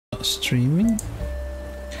not streaming?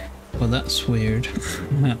 Well, that's weird.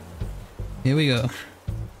 Here we go.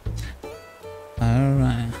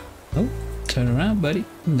 Alright. Oh, turn around, buddy.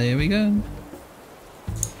 There we go.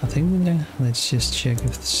 I think we're gonna... Let's just check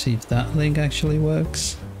see if that link actually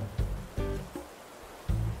works.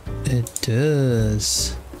 It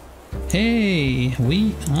does. Hey,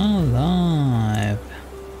 we are live.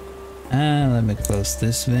 Let me close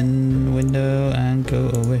this window and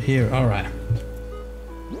go over here. Alright.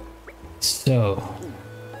 So,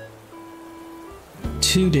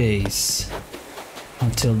 2 days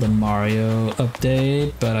until the Mario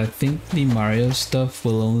update, but I think the Mario stuff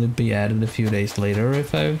will only be added a few days later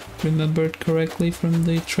if I remembered correctly from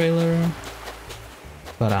the trailer.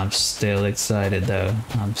 But I'm still excited though.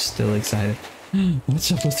 I'm still excited.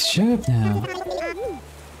 What's up with the shop now?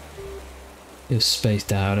 You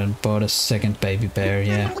spaced out and bought a second baby bear,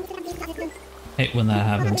 yeah. Hate when that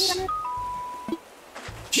happens.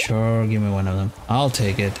 Sure, give me one of them. I'll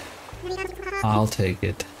take it. I'll take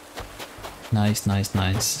it. Nice, nice,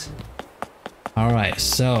 nice. Alright,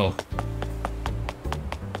 so...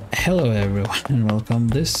 Hello everyone and welcome.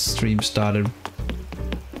 This stream started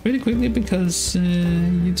pretty quickly because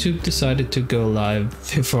YouTube decided to go live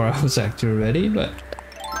before I was actually ready, but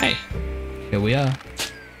hey, here we are.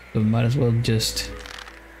 So we might as well just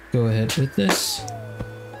go ahead with this.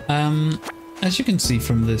 As you can see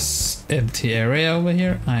from this empty area over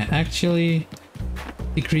here, I actually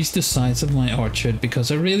decreased the size of my orchard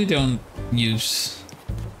because I really don't use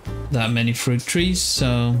that many fruit trees,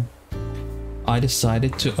 so I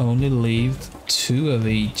decided to only leave 2 of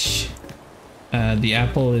each. The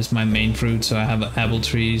apple is my main fruit, so I have apple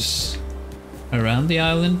trees around the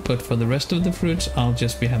island, but for the rest of the fruits I'll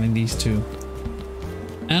just be having these 2.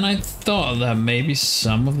 And I thought that maybe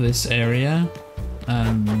some of this area,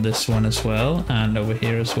 and this one as well, and over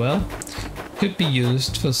here as well, could be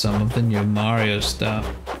used for some of the new Mario stuff,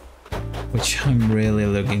 which I'm really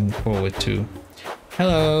looking forward to.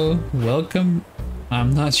 Hello, welcome.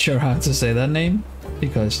 I'm not sure how to say that name,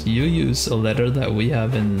 because you use a letter that we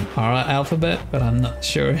have in our alphabet, but I'm not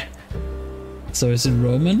sure. So is it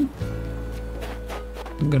Roman?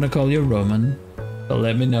 I'm gonna call you Roman, but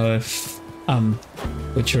let me know if I'm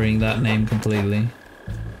butchering that name completely.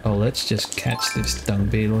 Oh, let's just catch this dung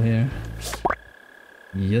beetle here.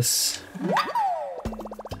 Yes.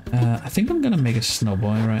 I think I'm gonna make a snow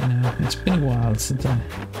boy right now. It's been a while since I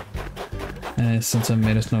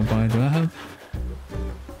made a snow boy. Do I have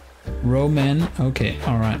Roman? Okay,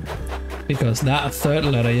 alright. Because that third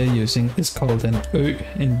letter you're using is called an Ø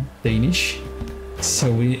in Danish.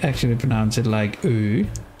 So we actually pronounce it like Ø.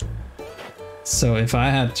 So if I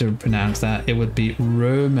had to pronounce that, it would be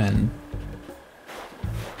Roman.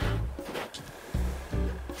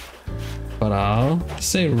 But I'll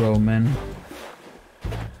say Roman.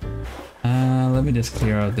 Let me just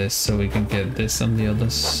clear out this so we can get this on the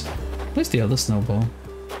others. Where's the other snowball?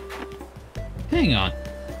 Hang on.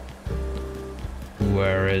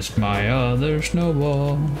 Where is my other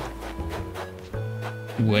snowball?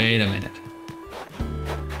 Wait a minute.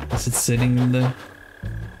 Is it sitting in the...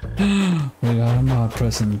 We got a mod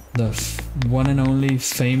present. The one and only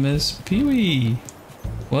famous Pee-wee.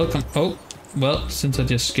 Welcome. Oh, well, since I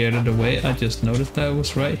just scared it away, I just noticed that it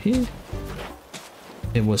was right here.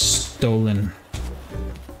 It was stolen.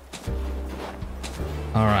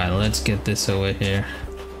 Alright, let's get this over here.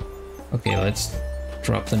 Okay, let's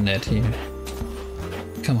drop the net here.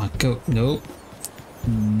 Come on, go. No.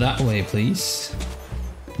 That way, please.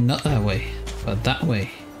 Not that way, but that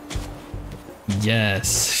way.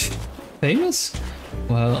 Yes. Famous?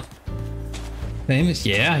 Well, famous?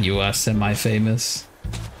 Yeah, you are semi-famous.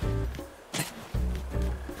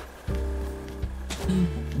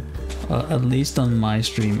 Well, at least on my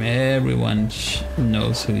stream, everyone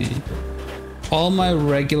knows who you... All my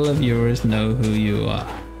regular viewers know who you are.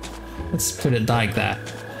 Let's put it like that.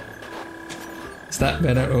 Is that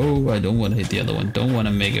better? Oh, I don't want to hit the other one. Don't want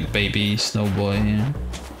to make a baby snowboy here.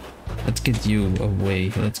 Let's get you away.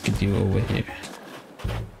 Let's get you over here.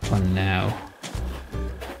 For now.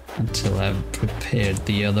 Until I've prepared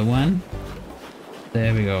the other one.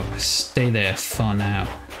 There we go. Stay there for now.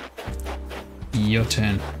 Your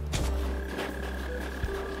turn.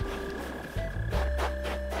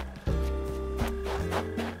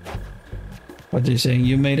 What are you saying?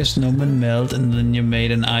 You made a snowman melt and then you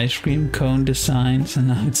made an ice cream cone design, so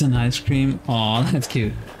now it's an ice cream. Aw, that's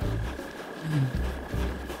cute.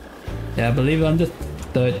 Yeah, I believe on the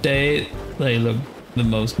 3rd day they look the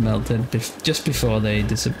most melted, just before they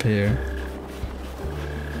disappear.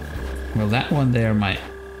 Well, that one there my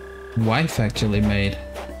wife actually made.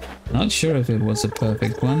 Not sure if it was a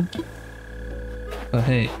perfect one. But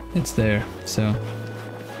hey, it's there, so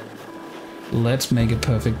let's make a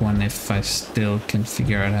perfect one if I still can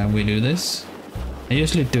figure out how we do this. I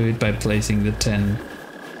usually do it by placing the 10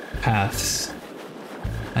 paths.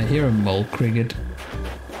 I hear a mole cricket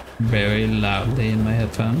very loudly in my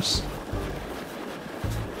headphones,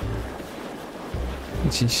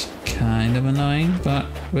 which is kind of annoying, but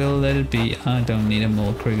we'll let it be. I don't need a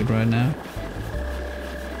mole cricket right now.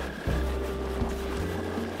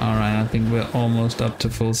 Alright, I think we're almost up to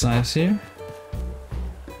full size here.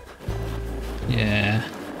 Yeah.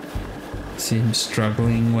 See him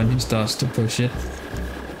struggling when he starts to push it.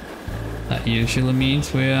 That usually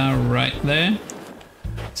means we are right there.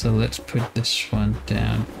 So let's put this one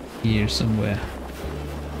down here somewhere.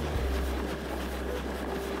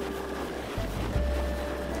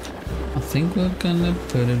 I think we're gonna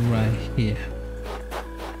put it right here.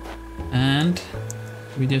 And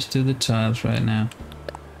we just do the tiles right now.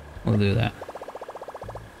 We'll do that.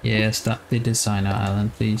 Yeah, stop the designer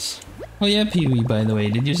island, please. Oh yeah, Pee-wee, by the way,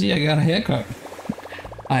 did you see I got a haircut?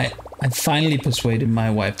 I finally persuaded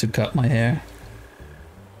my wife to cut my hair.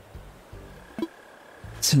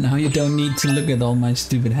 So now you don't need to look at all my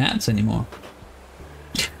stupid hats anymore.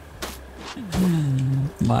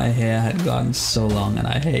 My hair had gotten so long and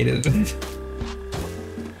I hated it.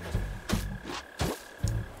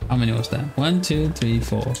 How many was that? 1, 2, 3,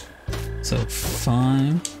 4. So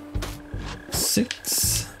 5,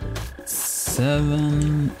 6,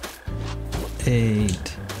 7,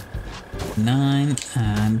 8, 9,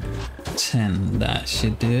 and 10. That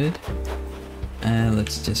should do it. And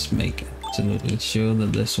let's just make absolutely sure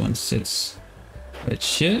that this one sits where it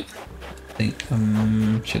should. I think,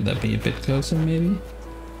 should that be a bit closer maybe?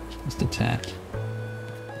 Just a tad.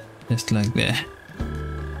 Just like that.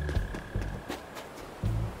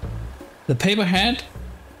 The paper hat?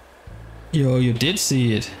 Yo, you did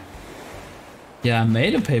see it. Yeah, I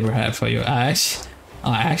made a paper hat for you. I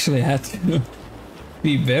actually had to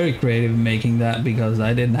be very creative making that because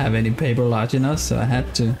I didn't have any paper large enough, so I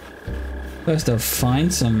had to first off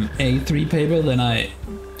find some A3 paper, then I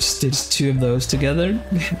stitched 2 of those together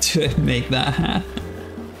to make that hat.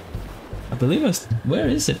 I believe where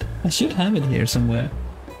is it? I should have it here somewhere.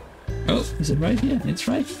 Oh, is it right here? It's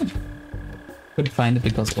right here. Couldn't find it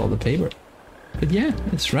because of all the paper. But yeah,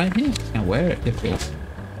 it's right here. I can wear it if it's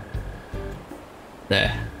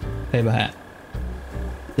there. Paper hat.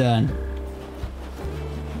 Done.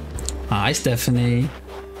 Hi, Stephanie.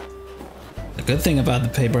 The good thing about the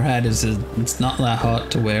paper hat is it's not that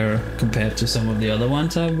hot to wear compared to some of the other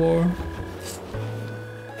ones I wore.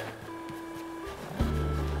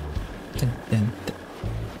 Dun, dun,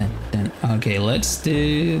 dun, dun. Okay, let's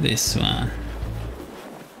do this one.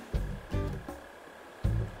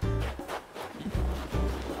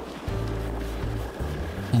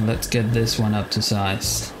 And let's get this one up to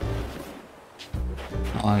size.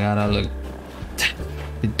 Oh, I gotta look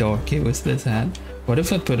the dorky with this hat. What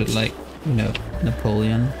if I put it like, you know,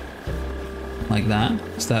 Napoleon? Like that?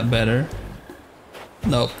 Is that better?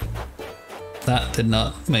 Nope. That did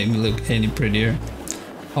not make me look any prettier.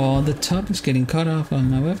 Oh, the top is getting cut off on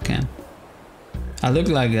my webcam. I look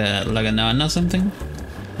like a nun or something.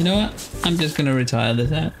 You know what? I'm just gonna retire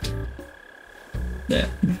this hat. There.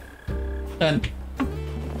 Done.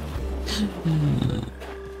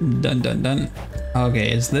 Done, done, done.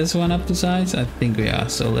 Okay, is this one up to size? I think we are.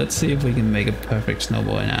 So let's see if we can make a perfect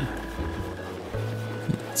snowboy now.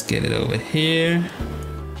 Let's get it over here.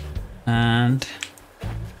 And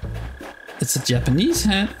it's a Japanese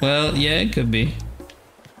hat. Well, yeah, it could be.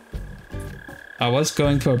 I was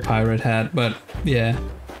going for a pirate hat, but yeah.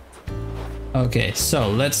 Okay, so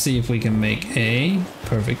let's see if we can make a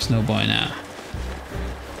perfect snowboy now.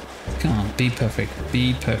 Come on, be perfect,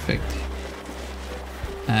 be perfect.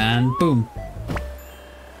 And boom.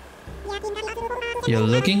 You're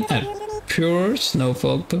looking at pure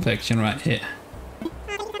snowfolk perfection right here.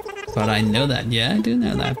 But I know that, yeah, I do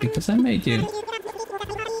know that because I made you.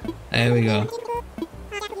 There we go.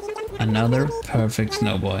 Another perfect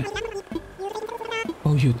snowboy.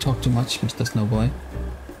 Oh, you talk too much, Mr. Snowboy.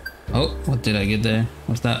 Oh, what did I get there?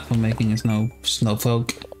 Was that for making a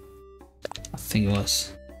snowfolk? I think it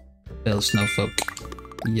was. Bill Snowfolk.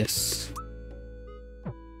 Yes.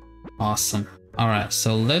 Awesome. Alright,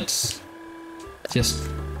 so let's just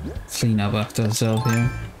clean up after ourselves here.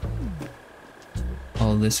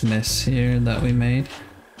 All this mess here that we made.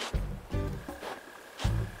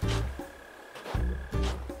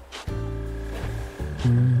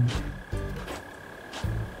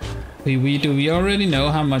 Do we already know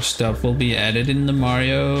how much stuff will be added in the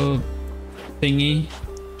Mario thingy?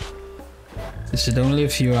 Is it only a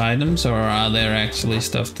few items or are there actually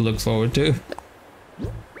stuff to look forward to?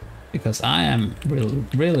 because I am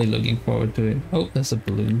really looking forward to it. Oh, there's a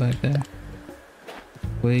balloon back there.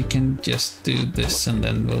 We can just do this and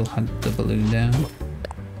then we'll hunt the balloon down.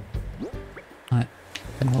 I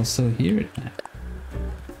can also hear it now.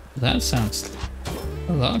 That sounds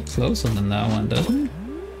a lot closer than that one, doesn't it?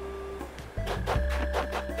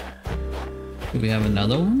 Do we have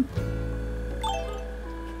another one?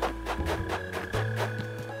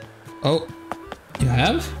 Oh, you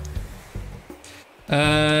have?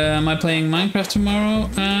 Am I playing Minecraft tomorrow?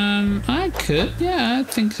 I could, yeah, I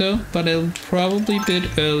think so, but it'll probably be a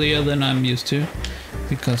bit earlier than I'm used to,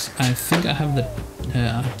 because I think I have the,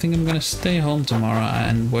 I think I'm gonna stay home tomorrow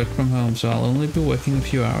and work from home, so I'll only be working a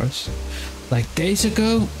few hours. Like days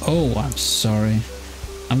ago? Oh, I'm sorry.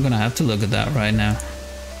 I'm gonna have to look at that right now.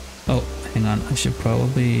 Oh, hang on, I should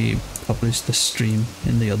probably publish the stream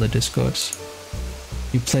in the other Discords.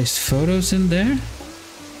 You placed photos in there?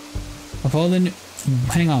 Of all the new...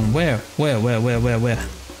 Hang on, where?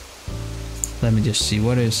 Let me just see,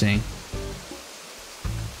 what are you saying?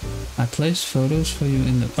 I placed photos for you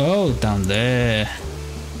in the... Oh, down there.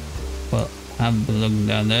 Well, I'm looking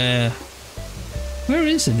down there. Where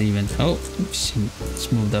is it even? Oh, oops,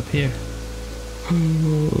 it's moved up here.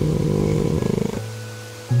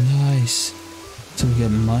 Nice. So we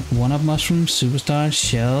got one-up mushrooms, superstars,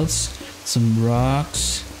 shells, some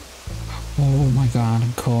rocks. Oh my god,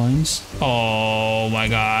 coins. Oh my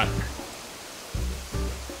god.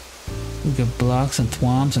 We got blocks and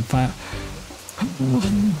thwomps and fire.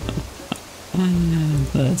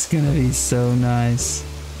 That's gonna be so nice.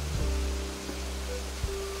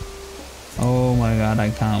 Oh my god, I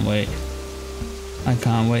can't wait. I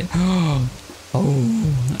can't wait. Oh,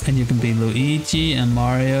 and you can be Luigi and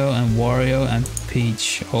Mario and Wario and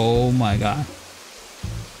Peach. Oh my god.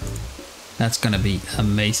 That's gonna be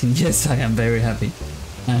amazing. Yes, I am very happy.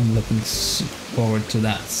 I'm looking forward to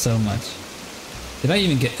that so much. Did I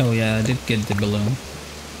even get... Oh yeah, I did get the balloon.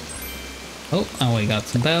 Oh, and we got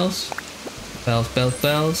some bells.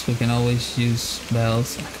 Bells. We can always use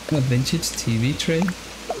bells. A vintage TV tray.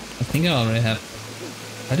 I think I already have...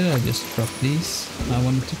 Why did I just drop these? I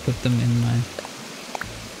wanted to put them in my...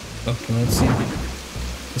 Okay, let's see.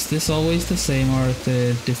 Is this always the same or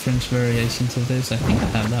the different variations of this? I think I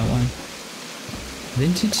have that one.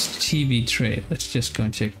 Vintage TV tray. Let's just go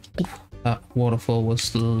and check. Ooh, that waterfall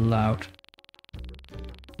was loud.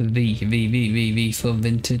 V for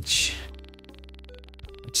vintage.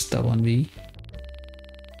 It's that one V.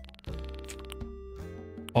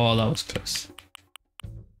 Oh, that was close.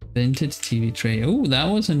 Vintage TV tray. Oh, that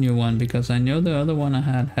was a new one because I know the other one I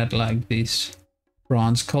had like these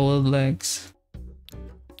bronze colored legs.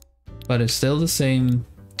 But it's still the same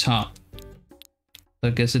top. So I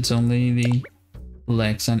guess it's only the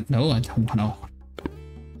legs and... No, I don't know.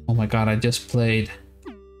 Oh my god, I just played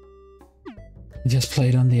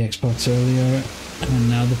on the Xbox earlier and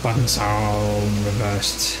now the buttons are all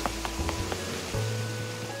reversed.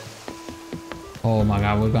 Oh my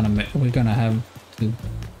god, we're gonna have to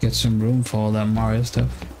get some room for all that Mario stuff.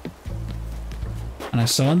 And I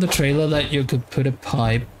saw in the trailer that you could put a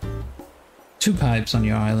pipe, 2 pipes on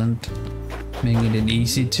your island, making it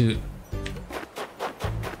easy to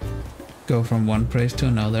go from one place to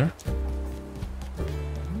another.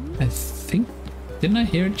 I think... Didn't I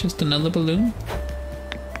hear just another balloon?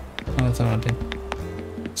 Oh, I thought I did.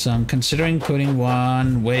 So I'm considering putting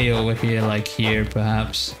one way over here, like here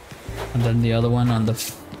perhaps. And then the other one on the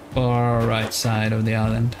far right side of the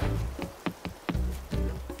island.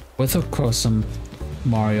 With of course some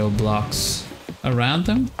Mario blocks around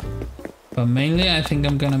them. But mainly I think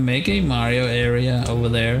I'm gonna make a Mario area over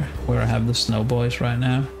there where I have the snow boys right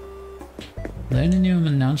now. Are there any new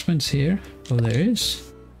announcements here? Oh, there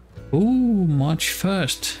is. Ooh, March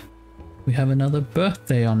 1st. We have another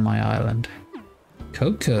birthday on my island.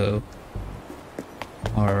 Coco.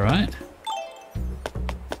 Alright.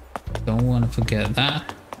 Don't want to forget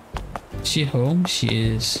that. Is she home? She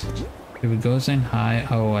is. Here we go saying hi.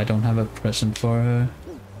 Oh, I don't have a present for her.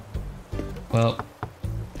 Well,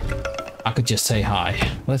 I could just say hi.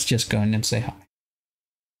 Let's just go in and say hi.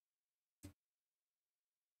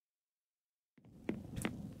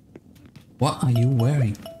 What are you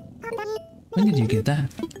wearing? When did you get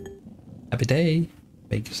that? Happy day.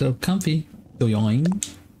 Make yourself comfy. Yoing.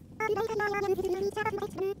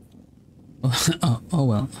 Oh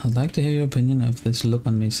well, I'd like to hear your opinion of this look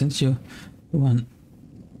on me since you're the one.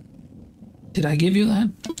 Did I give you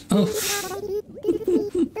that? Oh.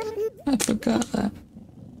 I forgot that.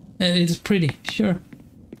 It's pretty, sure.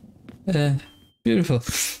 Beautiful.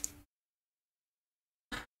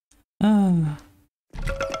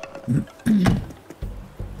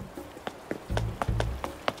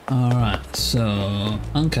 Alright, so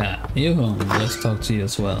Anka, you home. Let's talk to you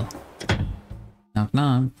as well. Knock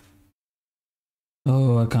knock.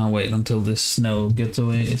 Oh, I can't wait until this snow gets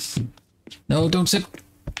away. No, don't sit.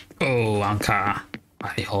 Oh, Anka.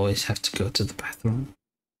 I always have to go to the bathroom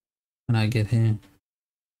when I get here.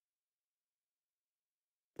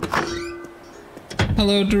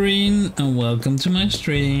 Hello, Doreen, and welcome to my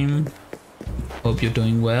stream. Hope you're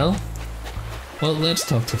doing well. Well, let's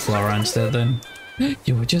talk to Flora instead then.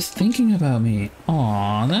 You were just thinking about me.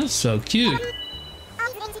 Aw, that's so cute.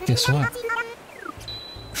 Guess what?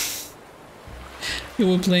 You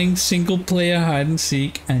were playing single player hide and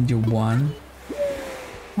seek and you won.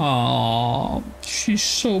 Aw, she's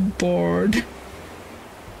so bored.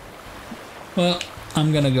 Well,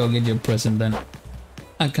 I'm gonna go get your present then.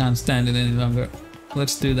 I can't stand it any longer.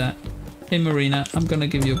 Let's do that. Hey Marina, I'm gonna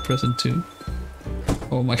give you a present too.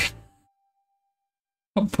 Oh my god.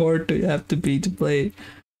 How bored do you have to be to play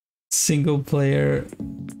single player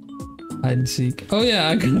hide and seek? Oh yeah,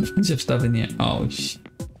 I got a bunch of stuff in here. Oh shit.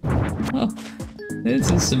 Oh,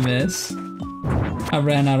 this is a mess. I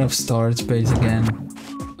ran out of storage space again.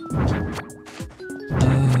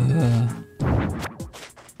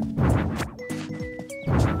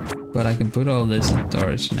 But I can put all this in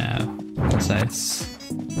storage now because I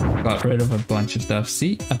got rid of a bunch of stuff.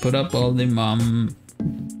 See, I put up all the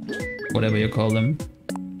whatever you call them,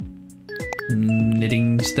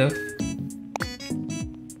 knitting stuff.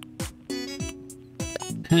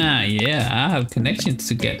 Ah, yeah, I have connections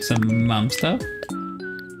to get some mom stuff.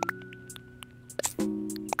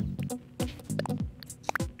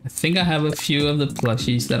 I think I have a few of the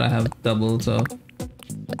plushies that I have doubles of.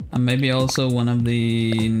 And maybe also one of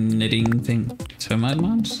the knitting thing. Termite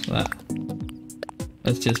moms?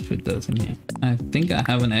 Let's just put those in here. I think I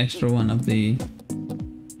have an extra one of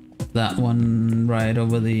that one right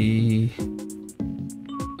over the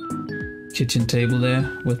kitchen table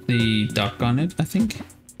there with the duck on it, I think.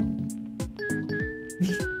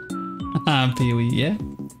 Pee-wee, yeah.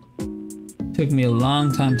 Took me a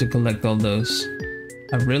long time to collect all those.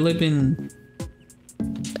 I've really been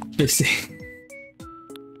busy.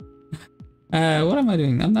 What am I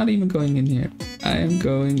doing? I'm not even going in here. I am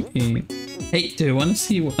going in. Hey, do you want to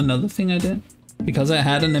see another thing I did? Because I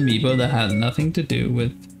had an amiibo that had nothing to do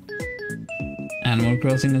with Animal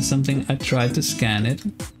Crossing or something, I tried to scan it.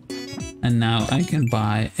 And now I can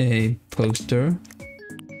buy a poster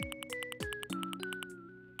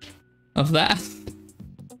of that.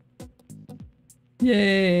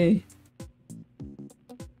 Yay!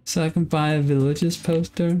 So I can buy a Villages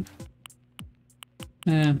poster.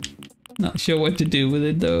 Not sure what to do with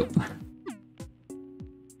it though.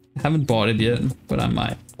 I haven't bought it yet, but I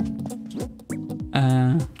might.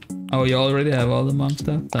 Oh, you already have all the mom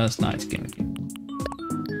stuff? That's nice, Gimmicky.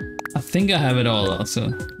 I think I have it all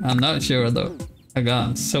also. I'm not sure though. I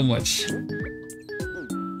got so much.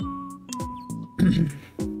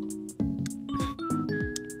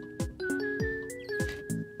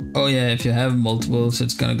 Oh yeah, if you have multiples,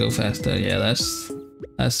 it's gonna go faster. Yeah,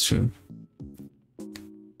 that's true.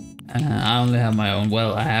 I only have my own.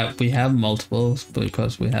 Well, we have multiples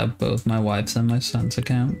because we have both my wife's and my son's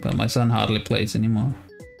account, but my son hardly plays anymore.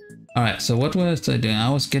 All right, so what was I doing? I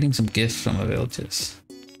was getting some gifts from the villages.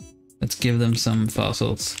 Let's give them some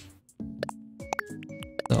fossils.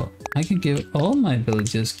 So I can give all my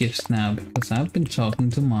villagers gifts now because I've been talking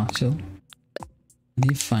to Marshall. And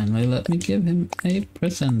he finally let me give him a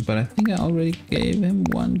present, but I think I already gave him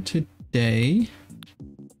one today.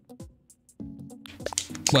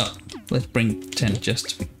 Well, let's bring 10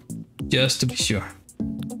 just to be sure.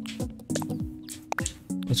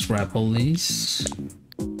 Let's wrap all these.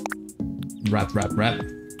 Wrap.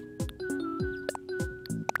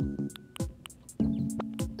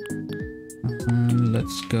 And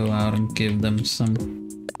let's go out and give them some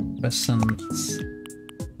presents.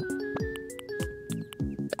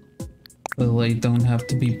 So they don't have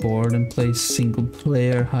to be bored and play single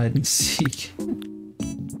player hide and seek.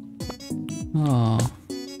 Oh.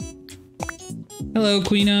 Hello,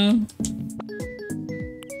 Queeno.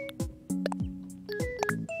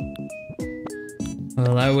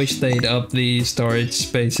 Well, I wish they'd up the storage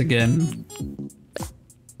space again.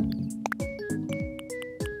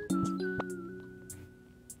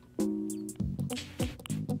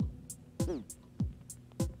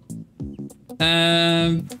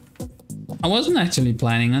 I wasn't actually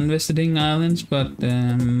planning on visiting islands, but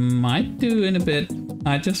might do in a bit.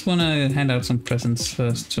 I just want to hand out some presents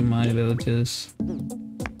first to my villagers.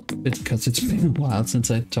 Because it's been a while since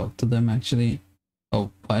I talked to them actually.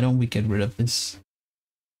 Oh, why don't we get rid of this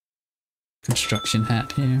construction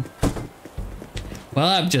hat here? Well,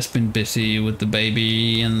 I've just been busy with the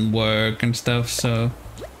baby and work and stuff, so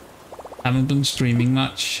haven't been streaming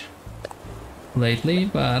much lately,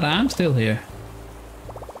 but I'm still here.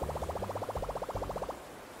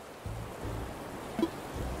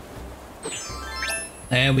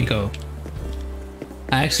 There we go.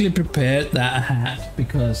 I actually prepared that hat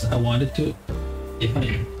because I wanted to, if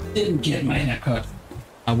I didn't get my haircut,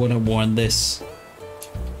 I would have worn this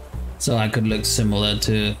so I could look similar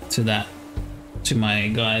to that, to my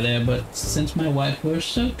guy there, but since my wife was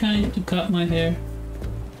so kind to cut my hair,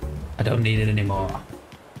 I don't need it anymore.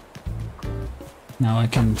 Now I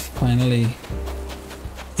can finally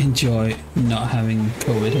enjoy not having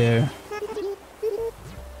COVID hair.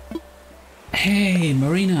 Hey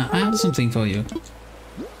Marina, I have something for you.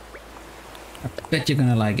 I bet you're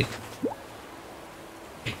gonna like it.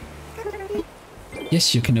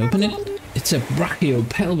 Yes, you can open it. It's a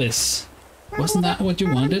Brachiopelvis. Wasn't that what you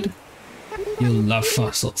wanted? You love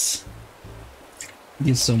fossils.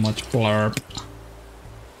 You're so much blurb.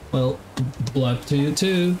 Well, blurb to you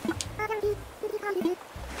too.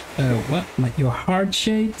 What? Your hard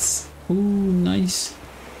shades? Ooh, nice.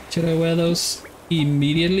 Should I wear those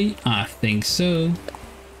immediately? I think so.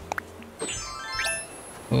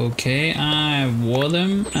 Okay, I wore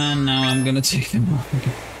them and now I'm gonna take them off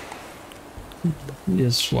again.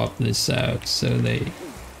 Just swap this out so they...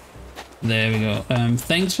 There we go.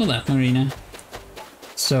 Thanks for that, Marina.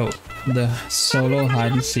 So, the solo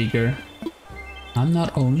hide and seeker. I'm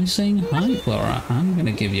not only saying hi, Flora, I'm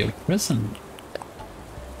gonna give you a present.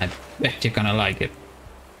 I bet you're gonna like it.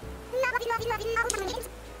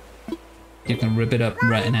 You can rip it up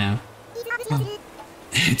right now. Oh,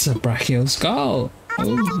 it's a Brachio skull.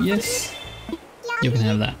 Oh, yes. You can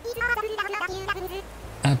have that.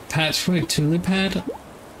 A patchwork tulip hat?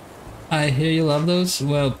 I hear you love those.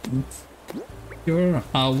 Well, sure,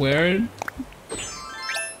 I'll wear it.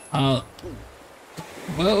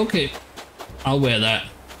 Well, okay. I'll wear that.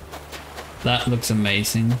 That looks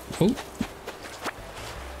amazing. Oh.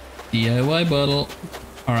 DIY bottle.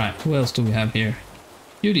 Alright, who else do we have here?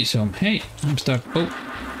 Beauty's home. Hey, I'm stuck. Oh.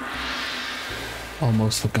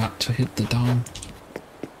 Almost forgot to hit the dong.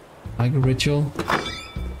 Like a ritual.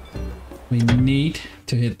 We need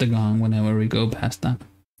to hit the gong whenever we go past that.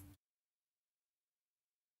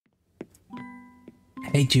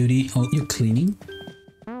 Hey Judy, oh, you're cleaning?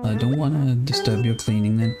 I don't want to disturb your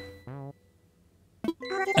cleaning then.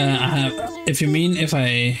 If you mean if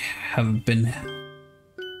I have been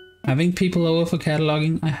having people over for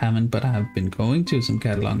cataloging, I haven't, but I have been going to some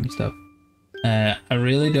cataloging stuff. I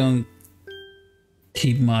really don't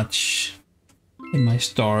keep much in my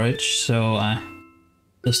storage, so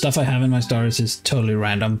the stuff I have in my storage is totally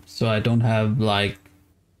random, so I don't have like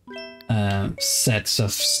sets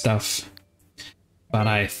of stuff. But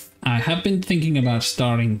I have been thinking about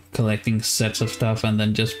starting collecting sets of stuff and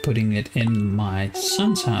then just putting it in my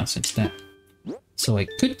son's house instead. So I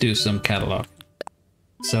could do some catalog.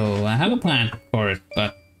 So I have a plan for it,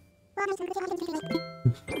 but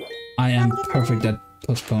I am perfect at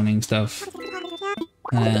postponing stuff.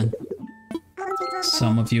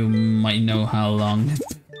 Some of you might know how long it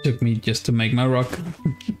took me just to make my rock.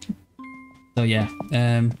 So yeah,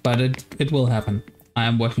 but it will happen. I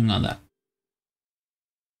am working on that.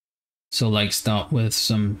 So like start with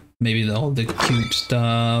some, maybe all the cube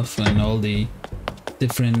stuff and all the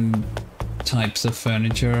different types of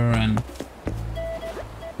furniture, and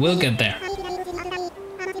we'll get there.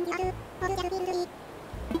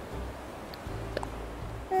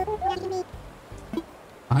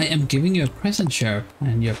 I am giving you a present, Sheriff,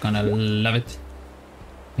 and you're gonna love it.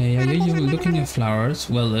 Hey, are you looking at flowers?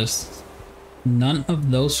 Well, there's none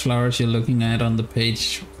of those flowers you're looking at on the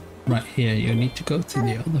page right here. You need to go to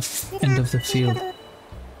the other end of the field.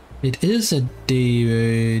 It is a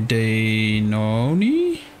Dainoni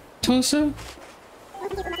torso?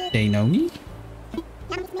 Dainoni?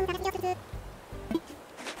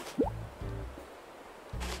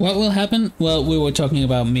 What will happen? Well, we were talking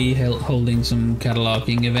about me holding some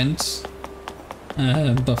cataloging events.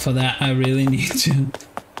 But for that I really need to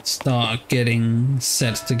start getting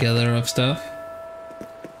sets together of stuff.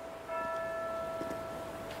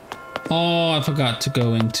 Oh, I forgot to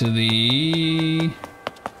go into the...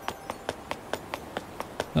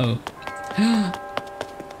 Oh.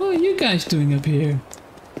 What are you guys doing up here?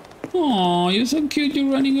 Oh, you're so cute,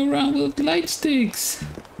 you're running around with light sticks.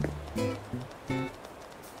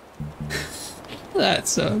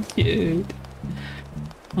 That's so cute.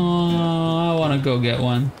 Oh, I want to go get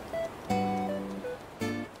one.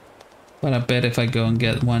 But I bet if I go and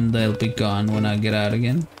get one, they'll be gone when I get out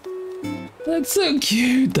again. That's so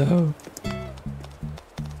cute though.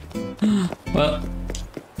 Well,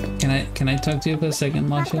 Can I talk to you for a second,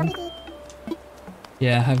 Marshall?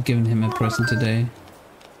 Yeah, I have given him a present today.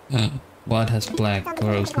 What has Black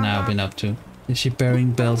Rose now been up to? Is she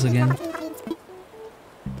burying bells again?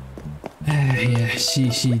 Yeah,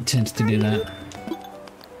 she tends to do that.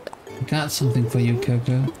 I got something for you,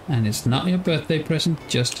 Coco, and it's not your birthday present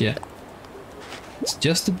just yet. It's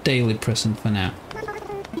just a daily present for now.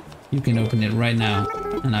 You can open it right now,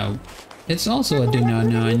 and it's also a do no.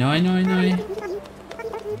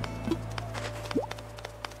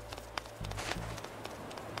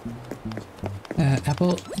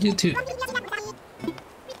 Apple, you too.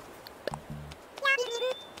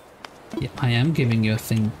 Yeah, I am giving you a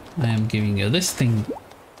thing. I am giving you this thing.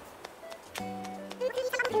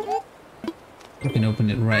 You can open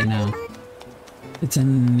it right now. It's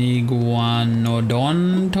an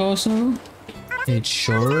iguanodon torso. It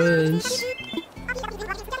sure is.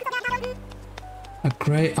 A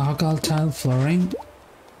grey argyle tile flooring.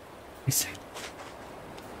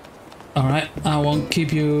 Alright, I won't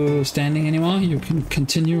keep you standing anymore. You can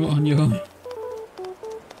continue on your own.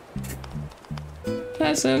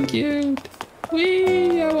 That's so cute.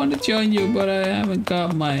 Whee! I want to join you, but I haven't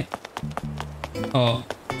got my... Oh,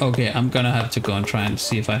 okay. I'm gonna have to go and try and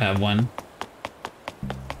see if I have one.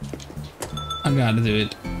 I gotta do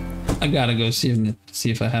it. I gotta go see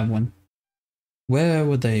if I have one. Where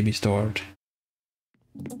would they be stored?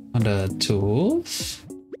 Under tools?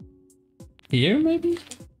 Here, maybe?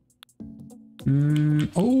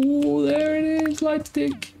 Oh, there it is, light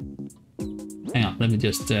stick. Hang on, let me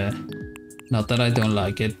just, not that I don't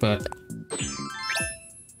like it, but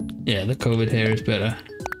yeah, the COVID hair is better.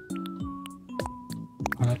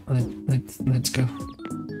 Alright, let's go.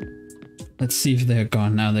 Let's see if they're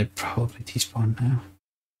gone now. They probably despawned now.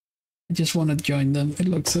 I just want to join them. It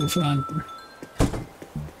looks so fun.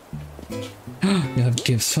 You have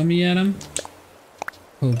gifts for me, Adam?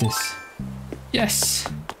 Hold this. Yes!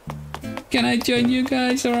 Can I join you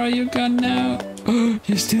guys, or are you gone now? Oh,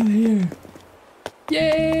 you're still here.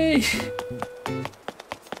 Yay!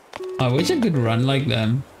 I wish I could run like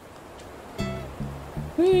them.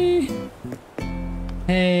 Whee!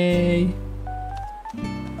 Hey!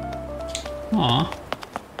 Aw.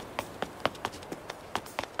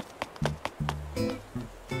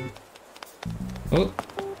 Oh,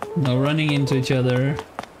 no running into each other.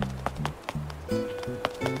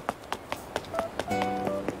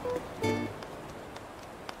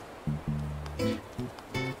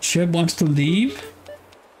 Shep wants to leave?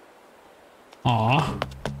 Aw.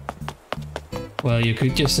 Well, you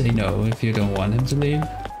could just say no if you don't want him to leave.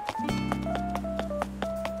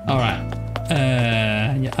 Alright.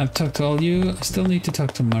 Yeah, I've talked to all you. I still need to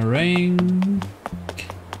talk to Meringue.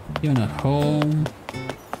 You're not home.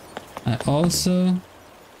 I also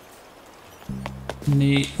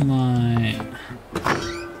need my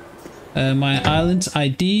my island's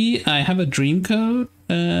ID. I have a dream code,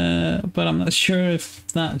 but I'm not sure if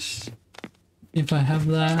I have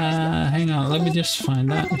that. Hang on, let me just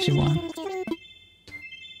find that if you want.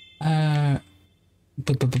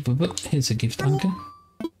 Here's a gift, Anka.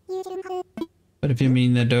 But if you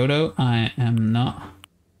mean the dodo, I am not.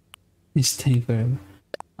 It's taking forever.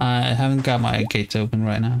 I haven't got my gates open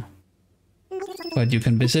right now. But you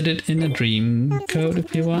can visit it in a dream code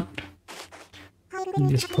if you want. And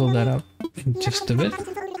just pull that up in just a bit.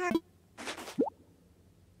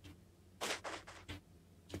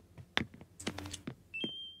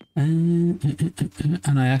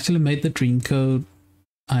 And I actually made the dream code.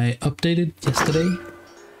 I updated yesterday.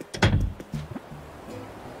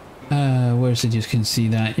 Where is it? You can see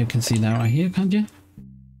that. You can see that right here, can't you?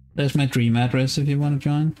 There's my dream address if you want to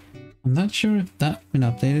join. I'm not sure if that's been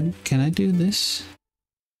updated. Can I do this?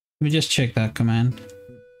 Let me just check that command.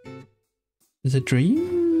 Is it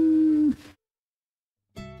dream?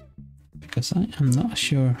 Because I am not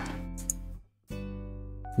sure.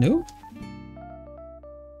 No?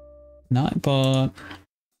 Nightbot.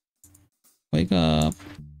 Wake up.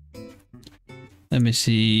 Let me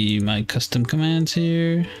see my custom commands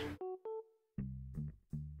here.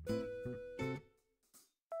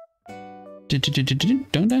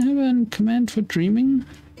 Don't I have a command for dreaming?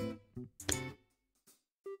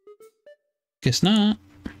 Guess not.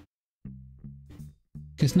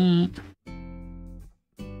 Guess not.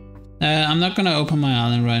 I'm not gonna open my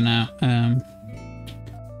island right now.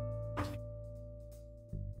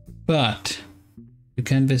 But you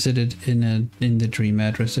can visit it in the dream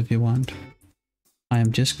address if you want. I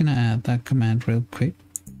am just gonna add that command real quick,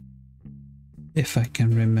 if I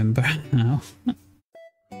can remember now.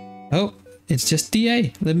 Oh, it's just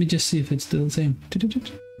DA. Let me just see if it's still the same.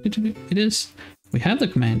 It is. We have the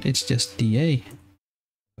command. It's just DA.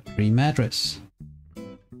 Dream address.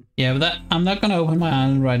 Yeah, but that I'm not gonna open my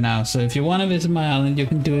island right now. So if you want to visit my island, you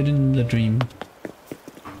can do it in the dream.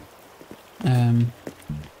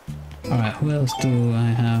 All right. Who else do I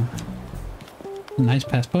have? A nice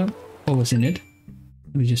passport. What was in it?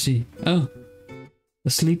 Let me just see. Oh,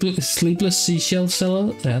 the sleepless seashell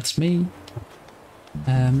seller. That's me.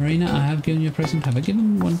 Marina, I have given you a present. Have I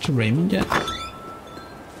given one to Raymond yet?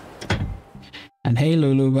 And hey,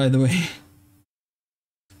 Lulu, by the way.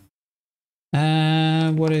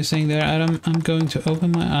 What are you saying there, Adam? I'm going to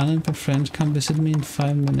open my island for friends. Come visit me in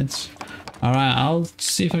 5 minutes. Alright, I'll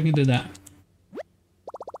see if I can do that.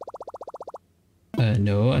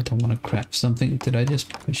 No, I don't want to craft something. Did I just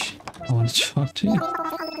push? I want to talk to you.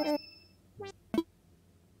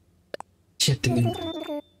 Shit, dude.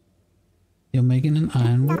 You're making an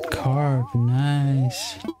ironwood carve.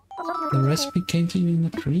 Nice. The recipe came to you in a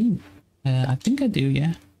dream. I think I do,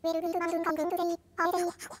 yeah.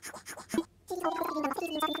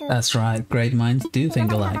 That's right, great minds do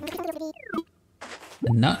think alike.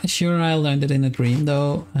 I'm not sure I learned it in a dream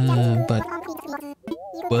though, but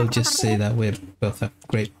we'll just say that we both have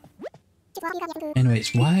great.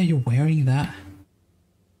 Anyways, why are you wearing that?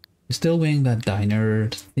 You're still wearing that diner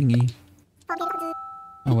thingy.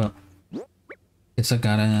 Oh well. Guess I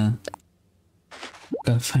gotta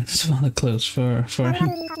find some other clothes for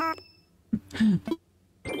him.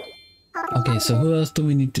 Okay, so who else do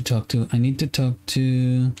we need to talk to? I need to talk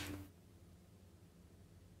to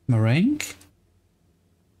Meringue?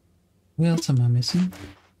 Who else am I missing?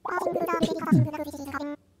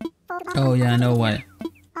 Oh yeah, I know why.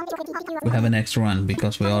 We have an extra one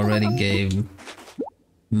because we already gave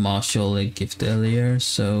Marshall a gift earlier,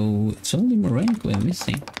 so it's only Meringue we're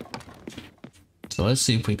missing. So let's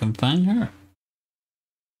see if we can find her.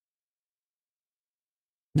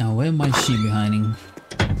 Now where might she be hiding?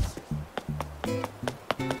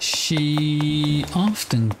 She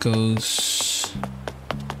often goes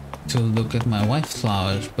to look at my wife's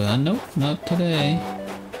flowers, but nope, not today.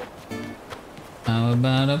 How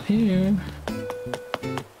about up here?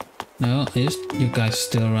 No, is you guys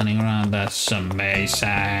still running around? That's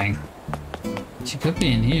amazing. She could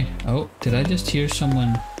be in here. Oh, did I just hear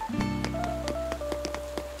someone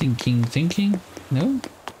thinking? No?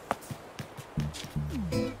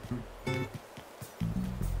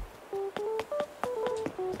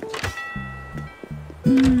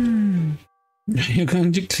 You're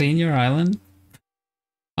going to clean your island?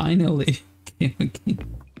 Finally.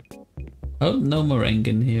 Oh, no meringue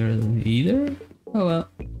in here either? Oh well.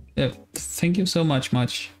 Yeah, thank you so much.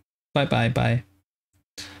 Bye bye bye.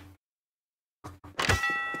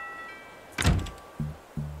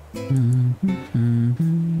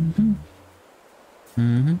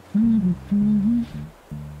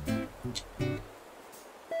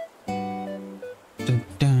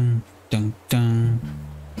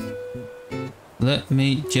 Let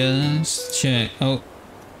me just check. Oh,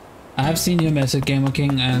 I have seen your message, Gamer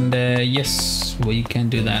King, and yes, we can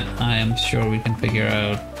do that. I am sure we can figure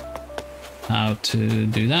out how to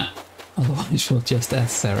do that. Otherwise, we'll just ask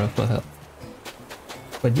Sarah for help.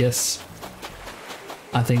 But yes,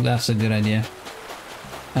 I think that's a good idea.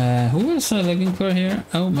 Who else are looking for here?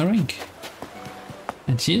 Oh, Meringue.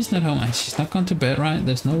 And she is not home. And she's not gone to bed, right?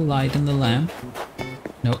 There's no light in the lamp.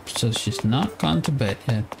 Nope, so she's not gone to bed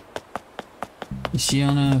yet. Is she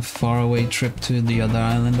on a faraway trip to the other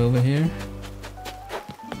island over here?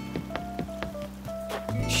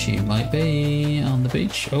 She might be on the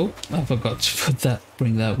beach. Oh, I forgot to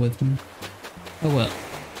bring that with me. Oh well.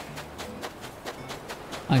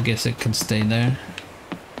 I guess it can stay there.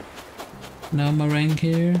 No meringue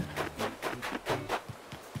here.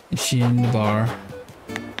 Is she in the bar?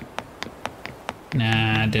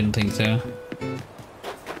 Nah, I didn't think so.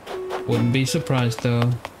 Wouldn't be surprised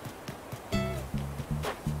though.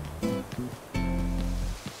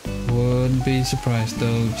 Wouldn't be surprised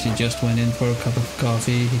though if she just went in for a cup of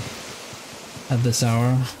coffee at this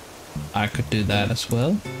hour. I could do that as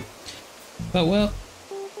well. But well,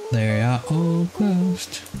 they are all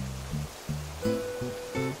closed.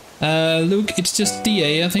 Luke, it's just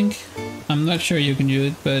DA, I think. I'm not sure you can do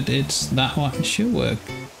it, but it's that one. It should work.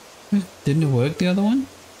 Didn't it work, the other one?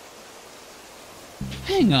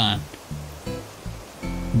 Hang on.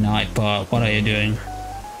 Nightbot, what are you doing?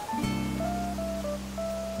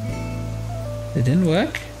 It didn't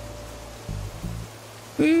work?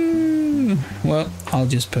 Ooh. Well, I'll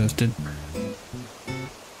just post it. It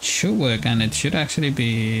should work, and it should actually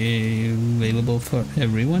be available for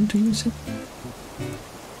everyone to use it.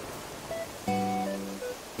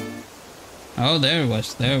 Oh, there it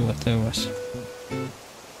was, there it was, there it was.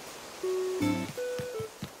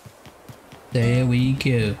 There we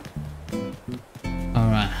go.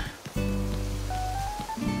 Alright.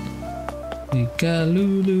 We got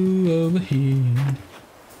Lulu over here.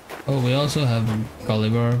 Oh, we also have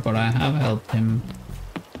Gulliver, but I have helped him.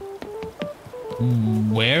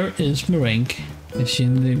 Where is Marink? Is she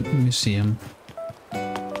in the museum?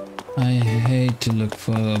 I hate to look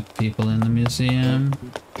for people in the museum.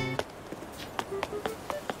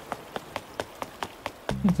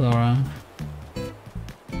 Hey, Flora.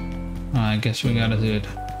 Oh, I guess we gotta do it.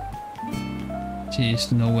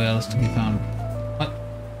 She's nowhere else to be found. What?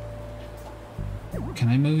 Can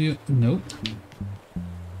I move you? Nope.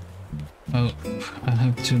 Oh, I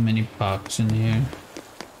have too many bugs in here.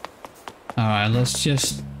 Alright, let's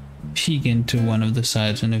just peek into one of the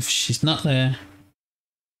sides, and if she's not there,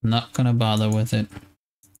 I'm not gonna bother with it.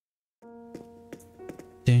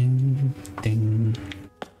 Ding, ding.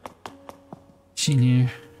 She in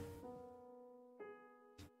here?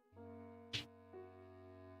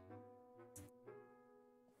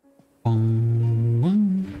 Bong,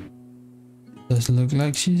 bong. Does look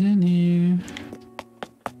like she's in here.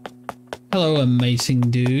 Hello, amazing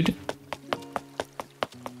dude.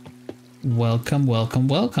 Welcome, welcome,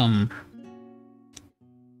 welcome.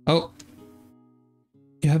 Oh.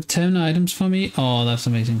 You have 10 items for me? Oh, that's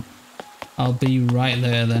amazing. I'll be right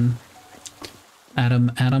there then.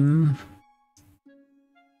 Adam. I'm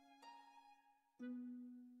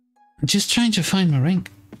just trying to find Marink.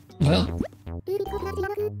 Well,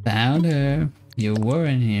 found her. You were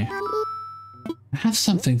in here. I have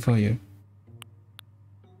something for you.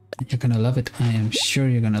 You're gonna love it. I am sure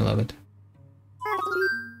you're gonna love it.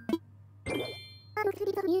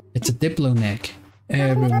 It's a Diplo neck.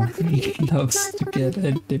 Everyone loves to get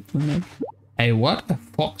a Diplo neck. Hey, what? A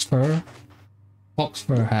fox fur? Fox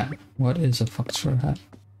fur hat. What is a fox fur hat?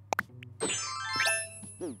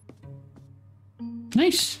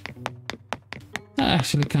 Nice. That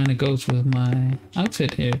actually kind of goes with my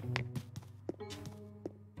outfit here.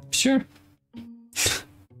 Sure.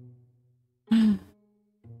 Kind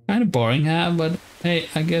of boring hat, but hey,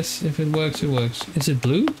 I guess if it works, it works. Is it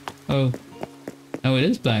blue? Oh. Oh, it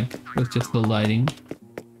is black. With just the lighting.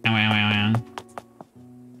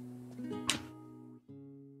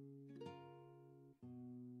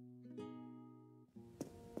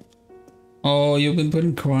 Oh, you've been put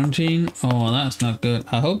in quarantine? Oh, that's not good.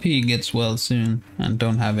 I hope he gets well soon and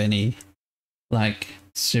don't have any, like,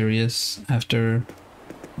 serious after...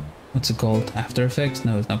 What's it called? After Effects?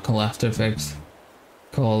 No, it's not called After Effects.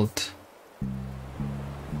 Called...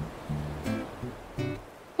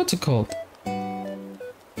 What's it called?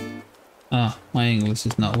 Ah, my English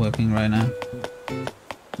is not working right now.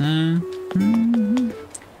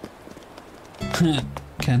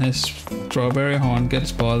 Can his strawberry horn get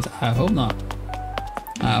spoiled? I hope not.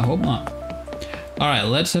 I hope not. Alright,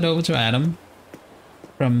 let's head over to Adam.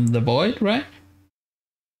 From the void, right?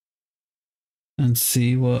 And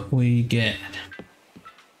see what we get.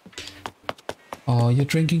 Oh, you're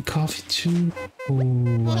drinking coffee too? Oh,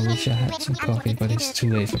 I wish I had some coffee, but it's too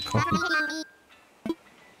late for coffee.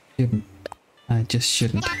 Shouldn't. I just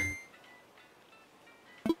shouldn't.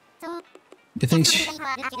 You think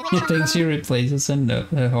she replaces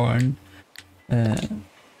the horn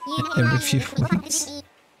every few weeks?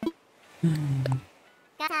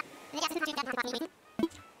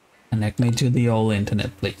 Connect me to the old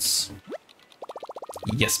internet, please.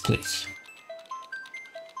 Yes, please.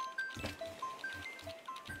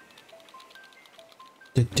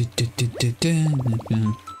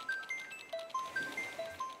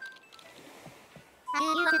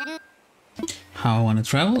 How I want to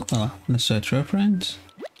travel? Oh, I want to search reference.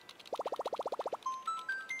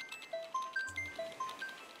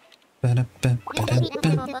 The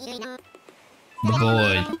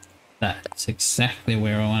void. That's exactly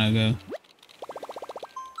where I want to go.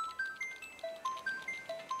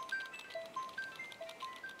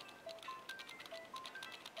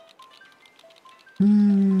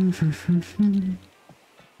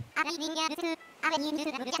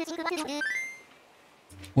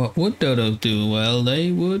 What would dodos do? Well, they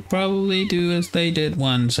would probably do as they did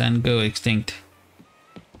once and go extinct.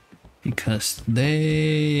 Because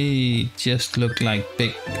they just look like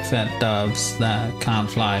big fat doves that can't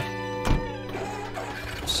fly.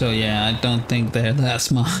 So yeah, I don't think they're that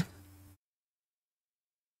smart.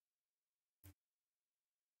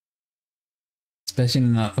 Especially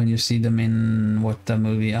not when you see them in what the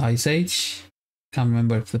movie Ice Age. Can't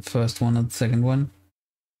remember if the first one or the second one.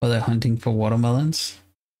 Where they're hunting for watermelons.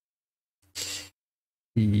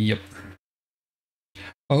 Yep.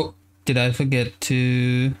 Oh, did I forget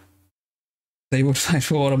to... They would fight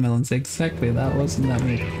for watermelons. Exactly, that wasn't that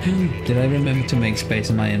me. Did I remember to make space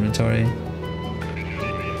in my inventory?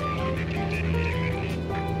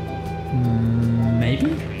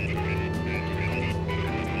 Maybe?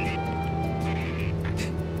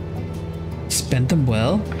 spent them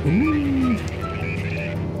well. Ooh.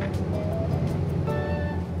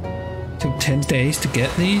 Took 10 days to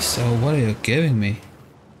get these, so what are you giving me?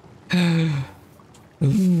 Ooh.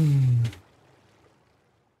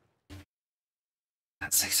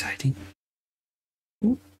 That's exciting.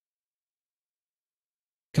 Ooh.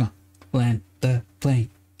 Come on, land the plane.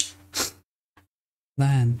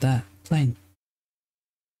 Land that plane.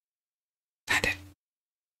 Land it.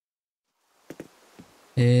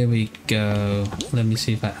 Here we go. Let me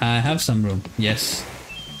see if I have some room. Yes.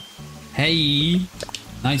 Hey,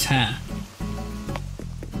 nice hat.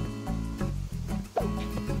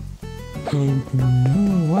 Oh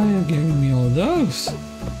no, why are you giving me all those?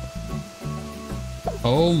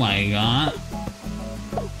 Oh my god.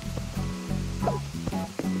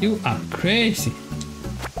 You are crazy.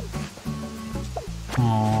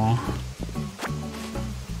 Aww.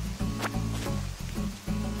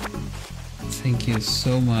 Thank you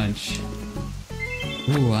so much.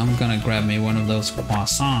 Ooh, I'm gonna grab me one of those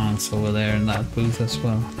croissants over there in that booth as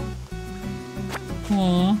well.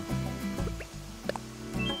 Aww.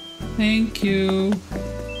 Thank you.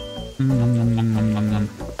 I'm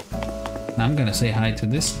gonna say hi to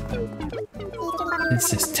this.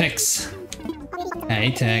 This is Tex.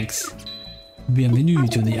 Hey Tex. Bienvenue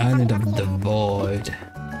to the island of the void.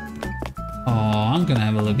 Oh, I'm gonna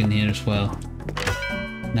have a look in here as well.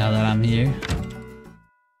 Now that I'm here.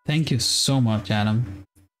 Thank you so much, Adam.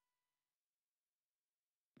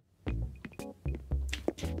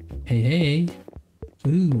 Hey, hey.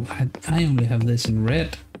 Ooh, I only have this in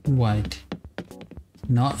red. White,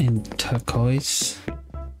 not in turquoise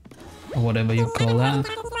or whatever you call that.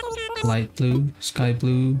 Light blue, sky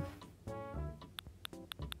blue.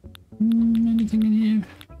 Anything in here?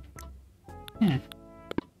 Yeah.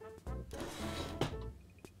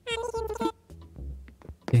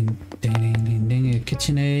 Ding ding ding ding ding. A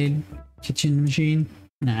KitchenAid, kitchen machine.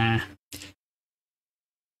 Nah.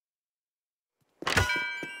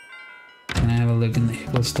 Can I have a look in the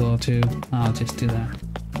Apple store too? I'll just do that.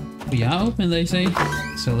 We are open, they say,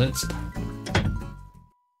 so let's...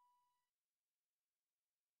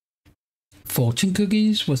 Fortune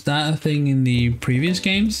cookies? Was that a thing in the previous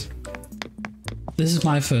games? This is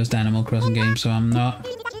my first Animal Crossing game, so I'm not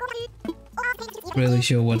really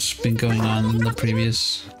sure what's been going on in the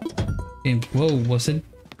previous game. Whoa, was it?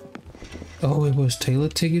 Oh, it was Taylor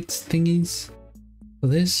tickets thingies for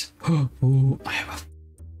this? Oh,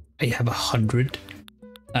 I have 100.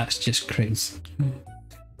 That's just crazy.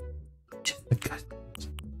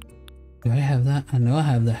 Do I have that? I know I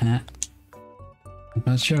have the hat. I'm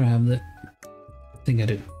not sure I have the... I think I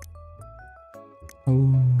do.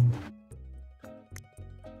 Oh.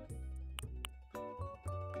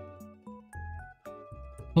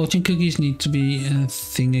 Fortune cookies need to be a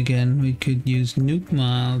thing again. We could use Nook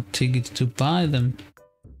Mile tickets to buy them.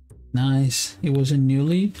 Nice. It was a new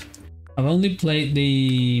leaf. I've only played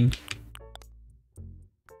the...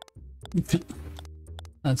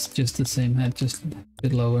 That's just the same hat, just a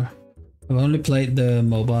bit lower. I've only played the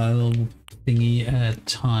mobile thingy a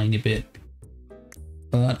tiny bit.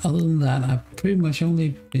 But other than that, I've pretty much only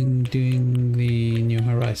been doing the New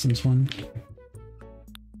Horizons one.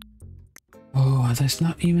 Oh, there's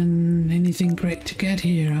not even anything great to get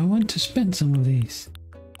here. I want to spend some of these.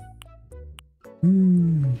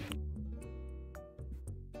 Hang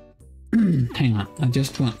on, I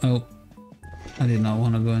just want... Oh, I did not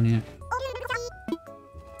want to go in here.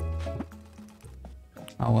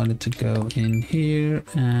 I wanted to go in here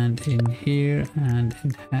and in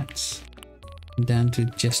hats. Down to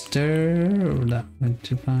Jester. Oh, that went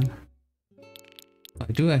too far.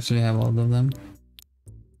 I do actually have all of them.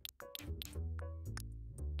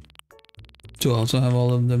 Do I also have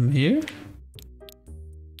all of them here?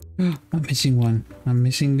 I'm missing one. I'm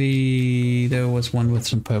missing the... There was one with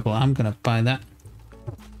some purple. I'm gonna buy that.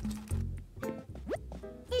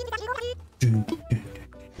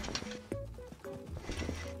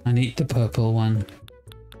 I need the purple one.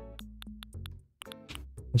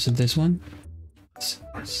 Was it this one?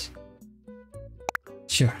 Yes.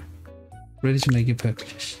 Sure. Ready to make your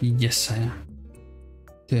purchase. Yes, I am.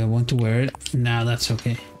 Do I want to wear it? No, that's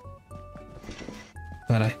okay.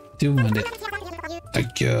 But I do want it.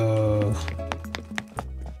 Thank you.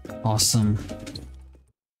 Awesome.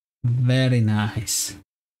 Very nice.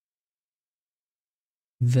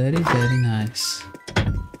 Very, very nice.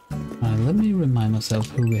 Let me remind myself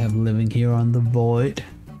who we have living here on the void.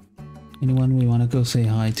 Anyone we want to go say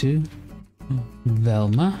hi to?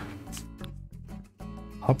 Velma.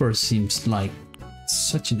 Hopper seems like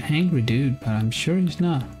such an angry dude, but I'm sure he's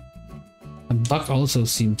not. And Buck also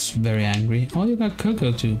seems very angry. Oh, you got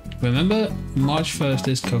Coco too. Remember, March 1st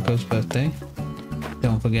is Coco's birthday.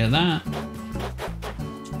 Don't forget that.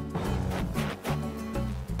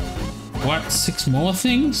 What? 6 more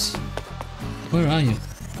things? Where are you?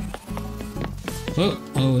 Oh,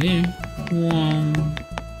 over here. One.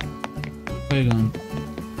 Where you going?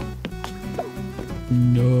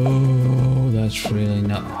 No, that's really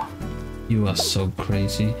not. You are so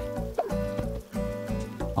crazy.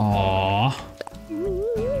 Aww.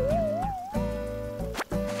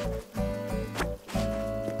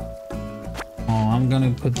 Oh, I'm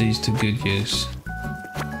gonna put these to good use.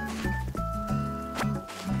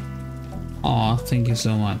 Aw, thank you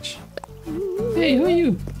so much. Hey, who are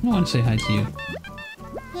you? I want to say hi to you.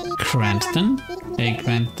 Cranston? Hey,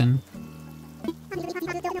 Cranston.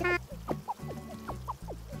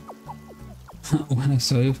 When I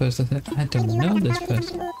saw you first, I said, I don't know this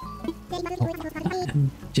person. Oh, I'm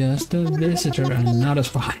just a visitor and not a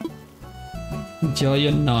spy. Enjoy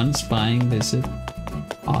your non-spying visit.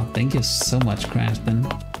 Oh, thank you so much, Cranston.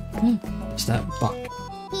 What's that buck?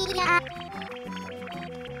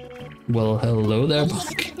 Well, hello there, buck.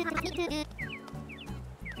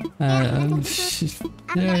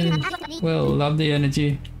 Well, love the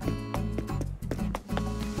energy.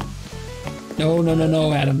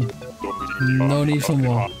 No, Adam. No need for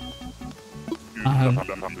more. I have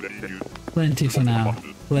plenty for now.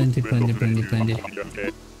 Plenty.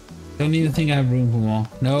 Don't even think I have room for more.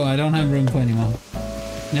 No, I don't have room for any more.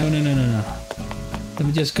 No. Let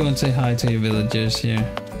me just go and say hi to your villagers here.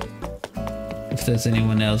 If there's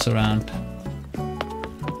anyone else around.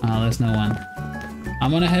 Oh, there's no one. I'm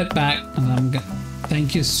gonna head back and I'm gonna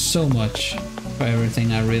thank you so much for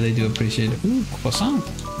everything. I really do appreciate it. Ooh, croissant.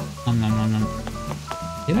 Nom.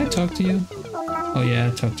 Did I talk to you? Oh yeah,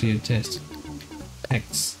 I talked to you, Test.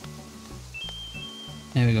 X.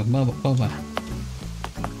 There we go. Boba.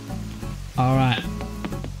 Alright.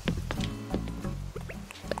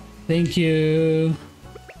 Thank you.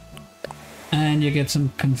 And you get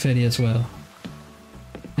some confetti as well.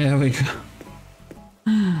 There we go.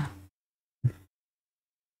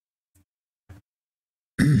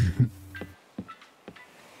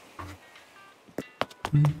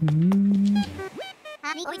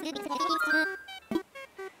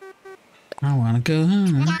 I wanna go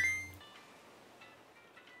home.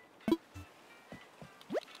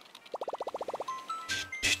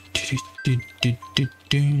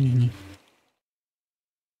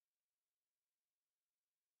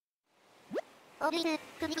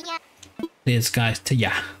 This guy's to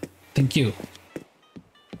ya. Thank you.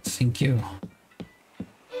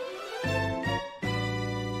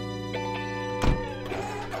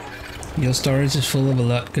 Your storage is full of a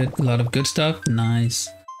lot of good stuff. Nice.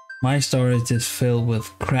 My storage is filled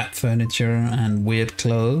with crap furniture and weird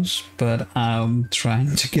clothes, but I'm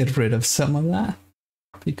trying to get rid of some of that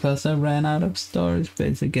because I ran out of storage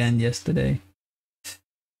space again yesterday.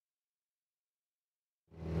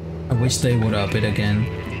 I wish they would up it again,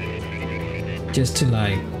 just to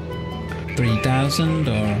like 3,000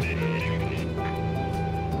 or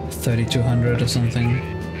 3,200 or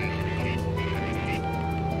something.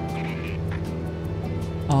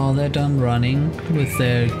 Oh, they're done running with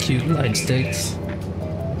their cute light sticks.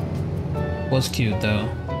 Was cute though.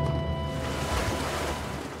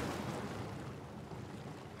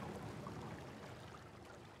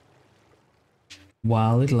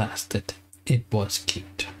 While it lasted, it was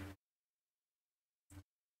cute.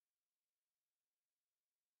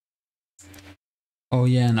 Oh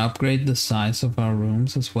yeah, and upgrade the size of our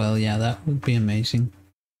rooms as well. Yeah, that would be amazing.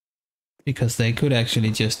 Because they could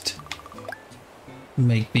actually just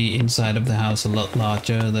make the inside of the house a lot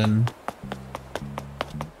larger than...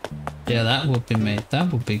 Yeah, that would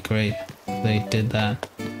be great if they did that.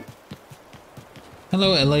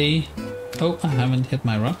 Hello, Ellie. Oh, I haven't hit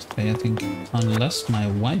my rocks today, I think, unless my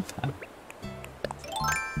wife had.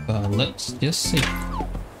 But let's just see.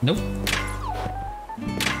 Nope.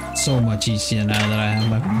 So much easier now that I have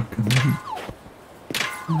my rock.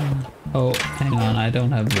 Oh, hang on, I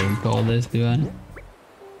don't have room for all this, do I?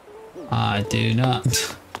 I do not.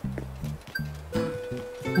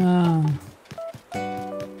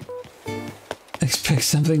 Expect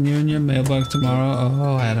something new in your mailbox tomorrow?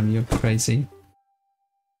 Oh, Adam, you're crazy.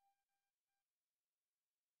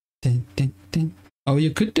 Ding, ding, ding. Oh,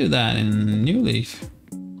 you could do that in New Leaf.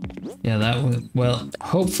 Yeah, that would... Well,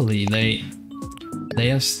 hopefully they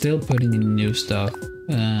are still putting in new stuff.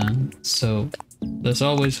 So there's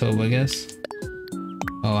always hope, I guess.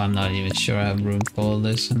 Oh, I'm not even sure I have room for all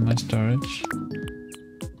this in my storage.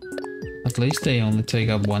 At least they only take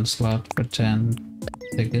up 1 slot for 10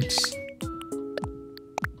 tickets.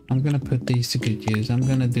 I'm gonna put these to good use. I'm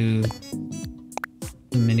gonna do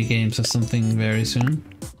mini games or something very soon.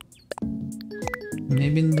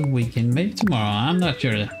 Maybe in the weekend, maybe tomorrow, I'm not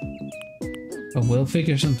sure. But we'll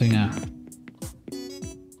figure something out.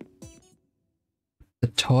 The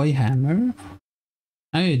toy hammer?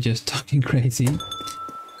 Now you're just talking crazy.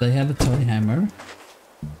 They have a toy hammer.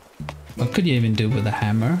 What could you even do with a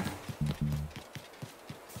hammer?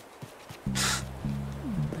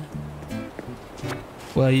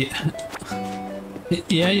 Well,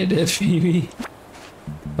 yeah, you did, Phoebe.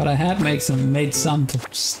 But I had made some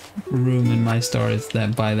room in my storage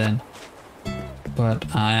by then.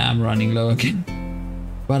 But I am running low again.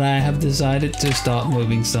 But I have decided to start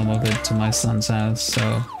moving some of it to my son's house,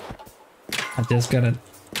 so I just gotta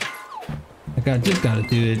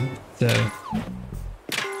do it. So,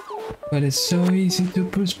 but it's so easy to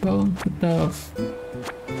postpone stuff.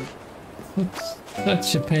 It's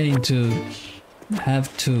such a pain to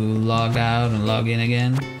have to log out and log in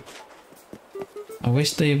again. I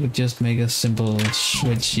wish they would just make a simple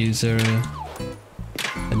Switch user.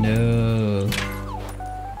 But no.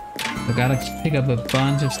 I gotta pick up a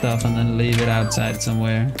bunch of stuff and then leave it outside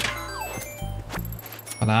somewhere.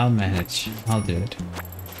 But I'll manage. I'll do it.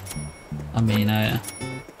 I mean, I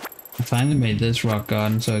finally made this rock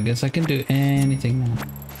garden, so I guess I can do anything now.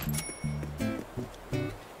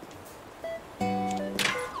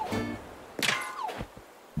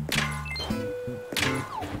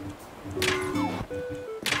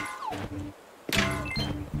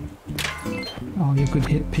 Oh, you could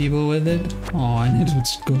hit people with it? Oh, and it would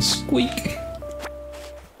go squeak.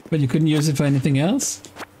 But you couldn't use it for anything else?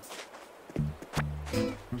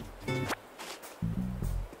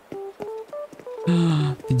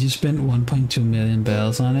 Did you spend 1.2 million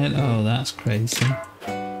bells on it? Oh, that's crazy.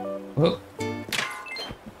 Oh.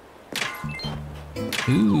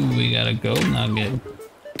 Ooh, we got a gold nugget.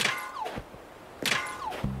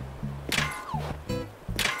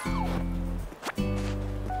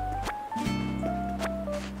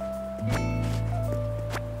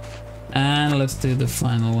 And let's do the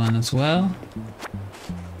final one as well.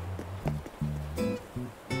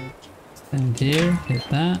 Stand here, hit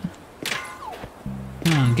that.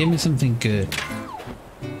 Come on, give me something good.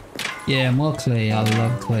 Yeah, more clay. I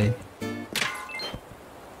love clay.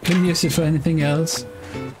 Couldn't use it for anything else.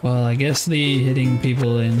 Well, I guess the hitting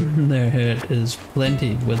people in their head is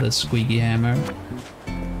plenty with a squeaky hammer.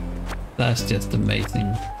 That's just amazing.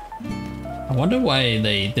 I wonder why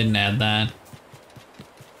they didn't add that.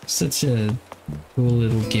 Such a cool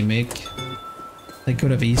little gimmick. They could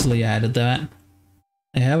have easily added that.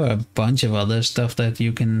 They have a bunch of other stuff that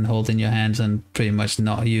you can hold in your hands and pretty much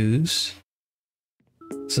not use.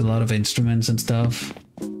 There's a lot of instruments and stuff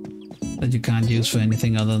that you can't use for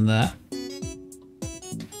anything other than that.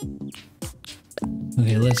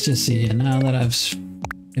 Okay, let's just see here. Now that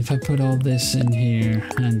if I put all this in here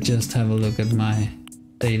and just have a look at my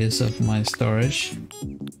status of my storage.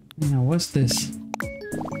 Now, what's this?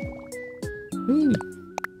 Ooh.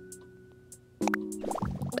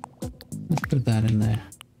 Let's put that in there.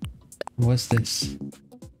 What's this?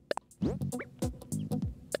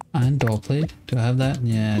 Iron door plate. Do I have that?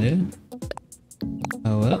 Yeah, I do.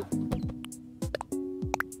 Oh well.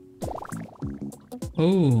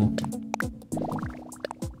 Oh.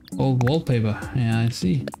 Old wallpaper. Yeah, I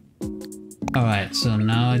see. Alright, so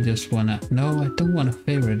now I just wanna... No, I don't want to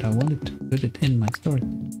favorite. I wanted to put it in my storage.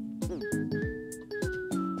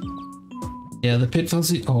 Yeah, the pitfall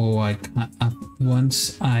seed. Oh,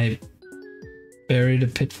 once I buried a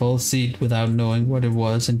pitfall seed without knowing what it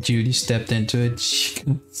was, and Judy stepped into it. She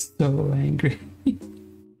got so angry.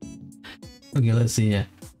 Okay, let's see here.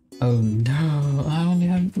 Oh no, I only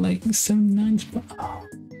have like 79 spots. Oh,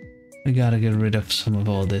 I gotta get rid of some of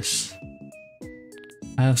all this.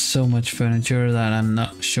 I have so much furniture that I'm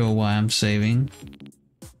not sure why I'm saving.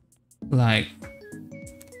 Like,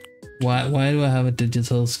 why do I have a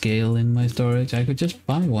digital scale in my storage? I could just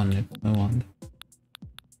buy one if I want.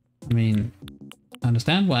 I mean, I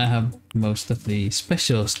understand why I have most of the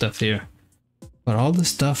special stuff here. But all the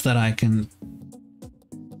stuff that I can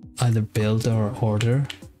either build or order,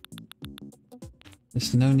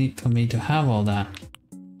 there's no need for me to have all that.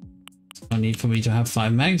 There's no need for me to have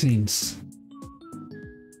 5 magazines.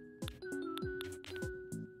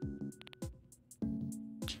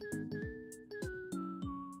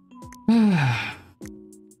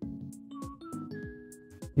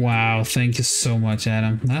 Wow, thank you so much,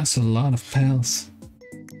 Adam. That's a lot of bells.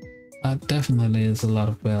 That definitely is a lot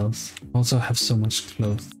of bells. Also have so much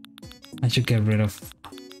clothes. I should get rid of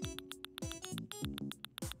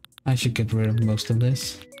most of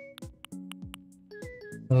this.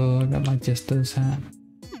 Oh, I got my Jester's hat.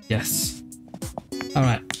 Yes.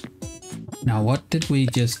 Alright. Now what did we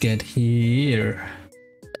just get here?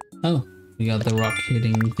 Oh, We got the rock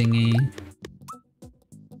hitting thingy.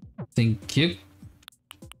 Thank you.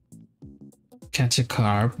 Catch a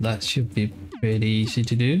carp. That should be pretty easy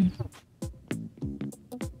to do.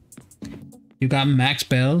 You got max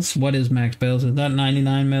bells. What is max bells? Is that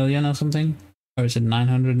 99 million or something? Or is it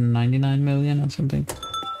 999 million or something?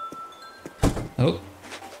 Oh.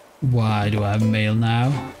 Why do I have mail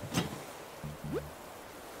now?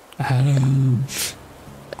 Adam.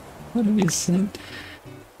 What have you sent?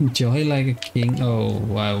 Enjoy like a king.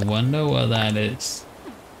 Oh, I wonder what that is.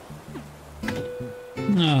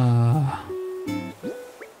 Ah.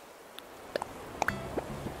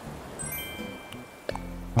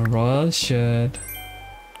 A royal shirt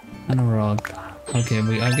and a rod. Okay,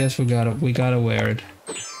 I guess we gotta wear it.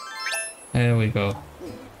 There we go.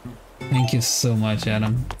 Thank you so much,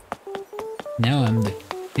 Adam. Now I'm the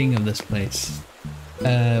king of this place.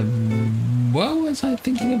 What was I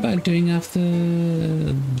thinking about doing after?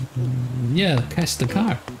 Yeah, catch the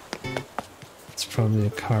carp. It's probably a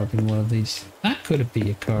carp in one of these. That could be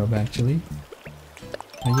a carp actually.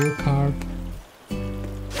 Are you a carp?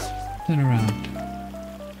 Turn around.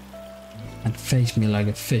 And face me like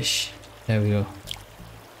a fish. There we go.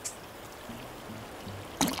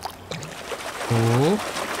 Oh.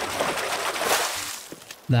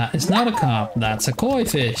 That is not a carp, that's a koi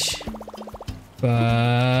fish.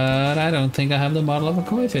 But I don't think I have the model of a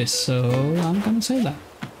koi fish, so I'm gonna say that.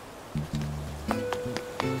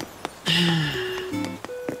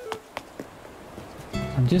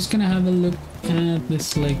 I'm just gonna have a look at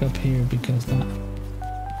this lake up here because that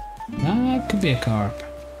could be a carp.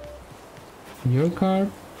 You're a carp?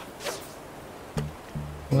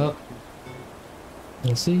 Well,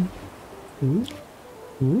 we'll see. Ooh.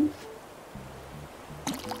 Ooh.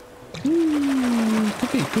 Ooh.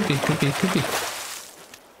 Could be.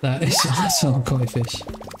 That is also a koi fish.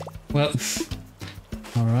 Well,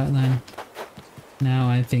 alright then. Now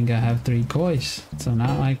I think I have 3 kois. So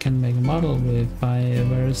now I can make a model if I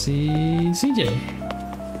ever see CJ.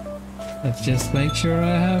 Let's just make sure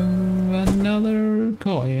I have another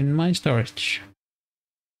koi in my storage.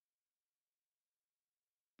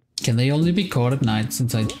 Can they only be caught at night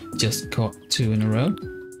since I just caught 2 in a row?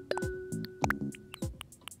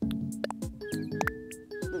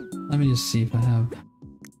 Let me just see if I have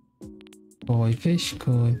koi fish,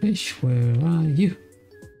 where are you?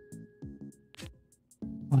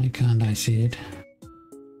 Why can't I see it?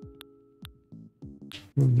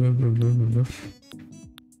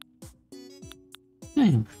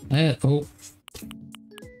 Hang on.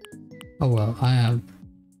 Oh well, I have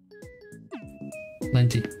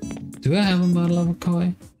plenty. Do I have a model of a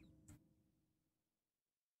koi?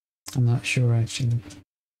 I'm not sure actually.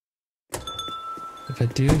 If I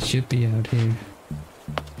do, it should be out here.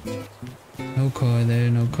 No koi there,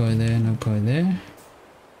 no koi there, no koi there.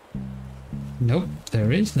 Nope,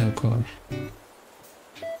 there is no koi.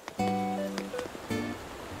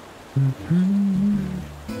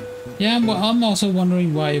 Yeah, well, I'm also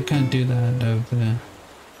wondering why you can't do that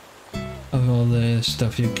of all the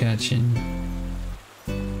stuff you're catching.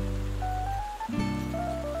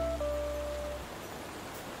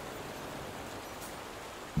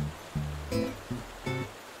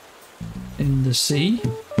 In the sea.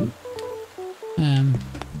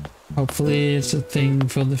 Hopefully it's a thing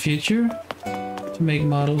for the future to make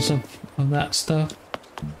models of that stuff.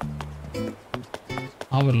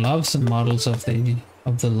 I would love some models of the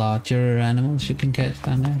larger animals you can catch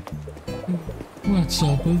down there. What's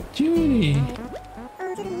up with Judy?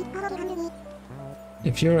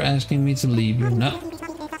 If you're asking me to leave, you're not.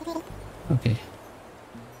 Okay.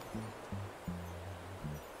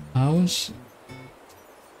 I was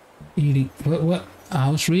eating what? I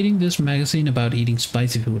was reading this magazine about eating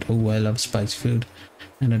spicy food. Oh, I love spicy food.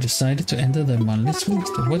 And I decided to enter the monolith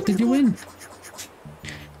list. What did you win?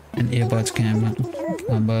 An earbuds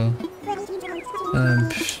combo.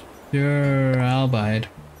 Sure, I'll buy it.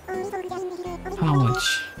 How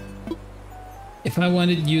much? If I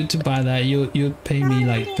wanted you to buy that, you'd pay me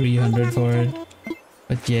like 300 for it.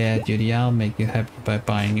 But yeah, Judy, I'll make you happy by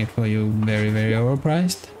buying it for you very, very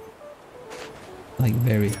overpriced. Like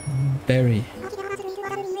very, very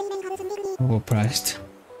overpriced.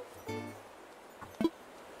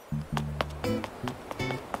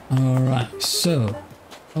 Alright, so...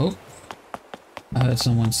 Oh, I heard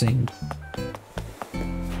someone sing.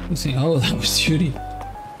 Oh, that was Judy.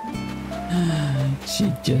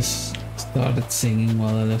 She just started singing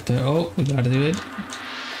while I left her. Oh, we gotta do it.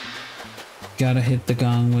 Gotta hit the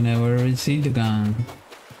gong whenever we see the gong.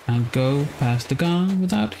 Can't go past the gong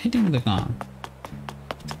without hitting the gong.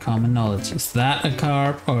 It's common knowledge. Is that a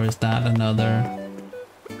carp or is that another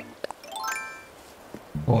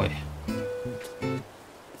koi?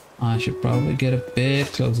 I should probably get a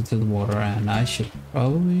bit closer to the water, and I should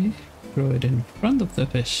probably throw it in front of the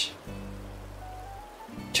fish.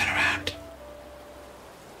 Turn around.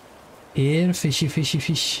 Here, fishy, fishy,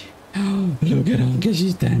 fish. Oh, look at Anka,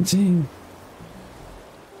 she's dancing.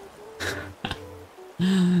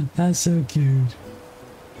 That's so cute.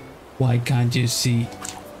 Why can't you see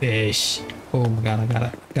fish? Oh my god,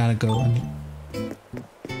 I gotta go on.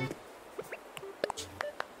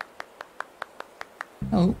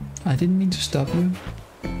 Oh, I didn't mean to stop you.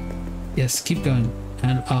 Yes, keep going,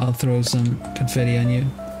 and I'll throw some confetti on you.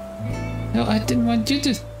 No, I didn't want you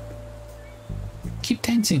to keep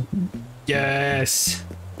dancing. Yes!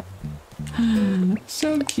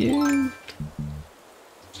 So cute.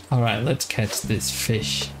 Alright, let's catch this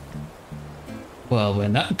fish. Well, we're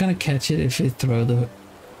not gonna catch it if we throw the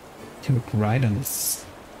hook right on its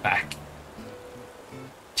back.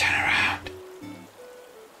 Turn around.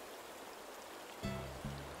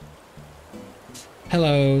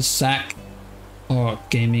 Hello, Sack. Or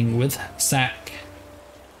gaming with Sack.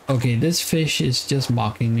 Okay, this fish is just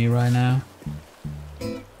mocking me right now.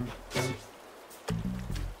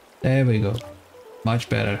 There we go. Much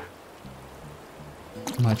better.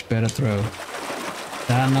 Much better throw.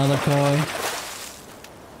 That another koi?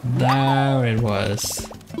 There it was.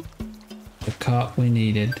 The caught we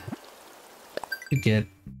needed to get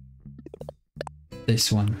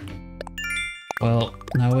this one. Well,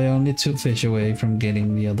 now we're only 2 fish away from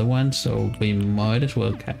getting the other one, so we might as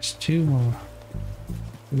well catch 2 more.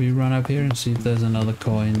 We run up here and see if there's another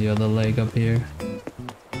koi in the other leg up here.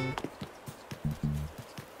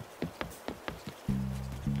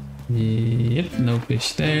 Yep, no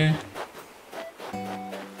fish there.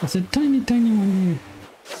 There's a tiny one here.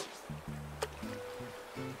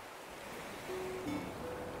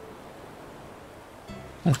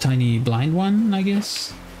 A tiny blind one, I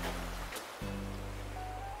guess.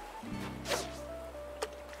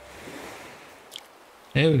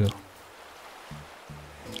 There we go.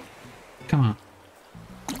 Come on.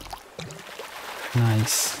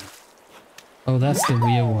 Nice. Oh, that's the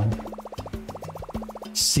weird one.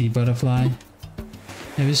 Sea butterfly.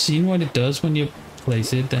 Have you seen what it does when you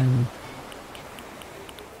place it and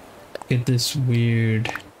get this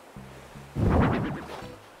weird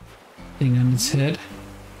thing on its head?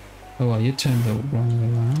 Oh, well, you turned the wrong way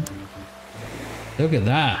around. Look at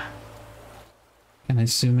that. Can I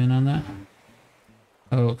zoom in on that?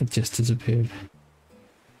 Oh, it just disappeared.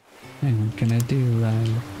 Hang on, can I do like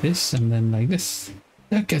this and then like this?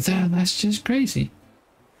 Look at that, that's just crazy.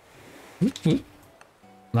 Whoop, whoop.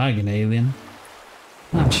 Like an alien.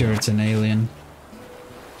 I'm sure it's an alien.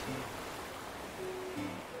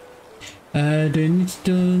 Do you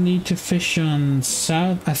still need to fish on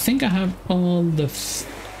south? I think I have all the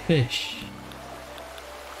fish.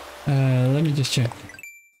 Let me just check.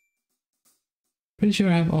 Pretty sure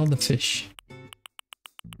I have all the fish.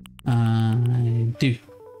 I do.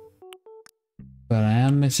 But I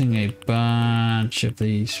am missing a bunch of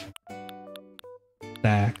these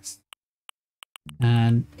stacks.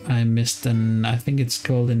 And I missed an, I think it's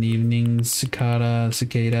called an evening cicada,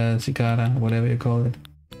 whatever you call it.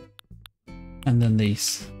 And then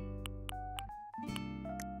these.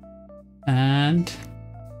 And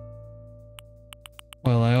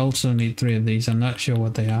well, I also need 3 of these. I'm not sure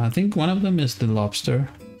what they are. I think one of them is the lobster.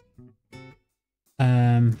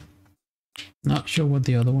 Not sure what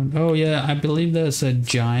the other one. Oh yeah, I believe there's a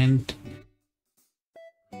giant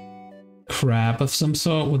crab of some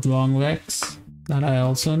sort with long legs that I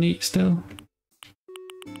also need still.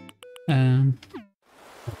 I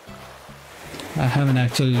haven't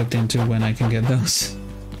actually looked into when I can get those.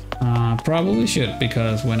 Probably should,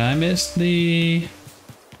 because when I missed the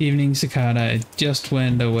evening cicada, it just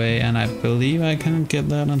went away, and I believe I can't get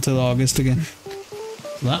that until August again.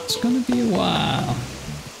 That's gonna be a while.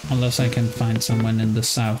 Unless I can find someone in the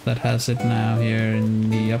south that has it now here in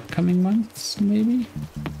the upcoming months, maybe?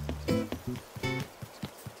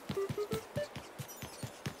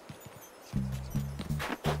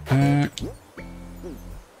 How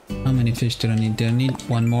many fish do I need? Do I need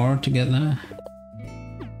 1 more to get that?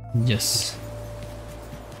 Yes.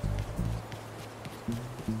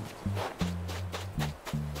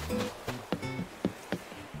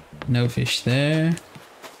 No fish there.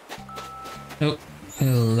 Oh,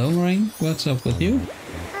 hello Ring, what's up with you?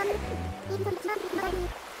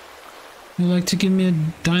 You like to give me a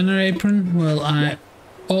diner apron? Well, I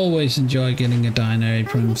always enjoy getting a diner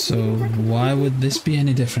apron, so why would this be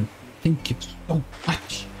any different? Thank you so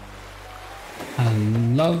much. I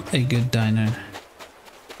love a good diner.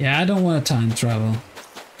 Yeah, I don't want to time travel.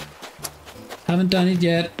 Haven't done it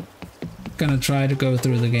yet. Gonna try to go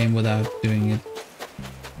through the game without doing it.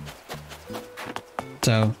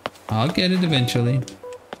 So I'll get it eventually.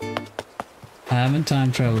 I haven't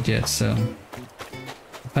time traveled yet, so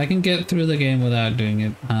if I can get through the game without doing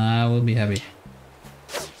it, I will be happy.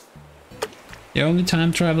 The only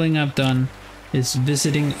time traveling I've done is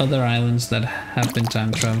visiting other islands that have been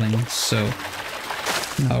time traveling, so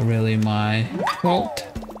not really my fault.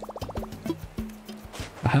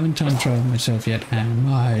 I haven't time traveled myself yet, and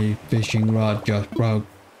my fishing rod just broke.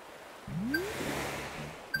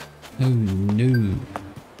 Oh no.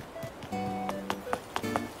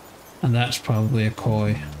 And that's probably a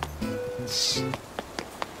koi. I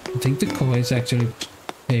think the kois actually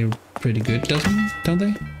pay pretty good, don't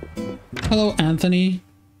they? Hello, Anthony.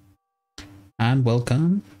 And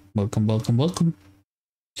welcome. Welcome.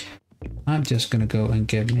 I'm just gonna go and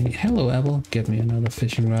get me... Hello, Abel. Get me another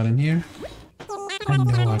fishing rod in here. I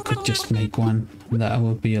know I could just make one. That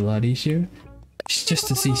would be a lot easier. It's just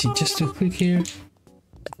as easy just to click here.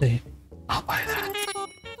 Say, I'll buy that.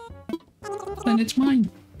 Then it's mine.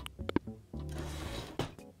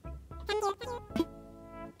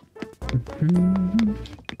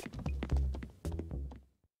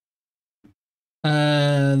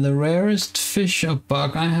 The rarest fish or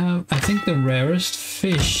bug I have, I think the rarest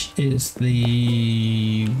fish is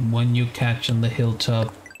the one you catch on the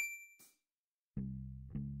hilltop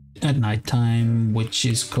at nighttime, which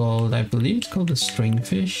is called, I believe it's called the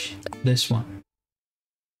stringfish. This one.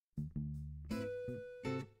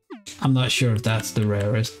 I'm not sure if that's the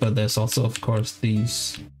rarest, but there's also, of course,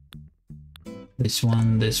 these. This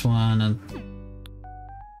one, and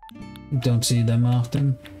don't see them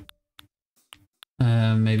often.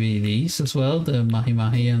 Maybe these as well, the mahi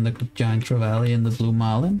mahi and the giant trevally and the blue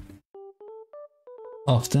marlin.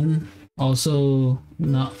 Often. Also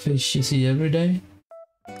not fish you see every day.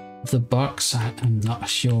 The bucks, I'm not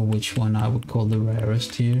sure which one I would call the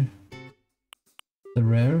rarest here. The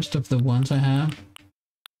rarest of the ones I have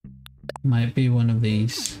might be one of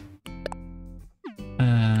these.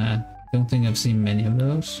 Don't think I've seen many of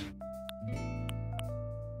those.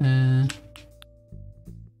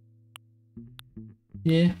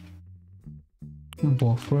 Yeah.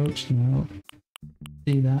 Wolf roach, no.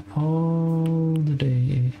 See that all the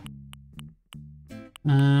day.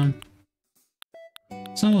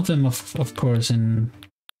 Some of them, of course,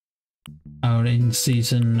 are in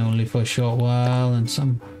season only for a short while, and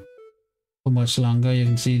some for much longer. You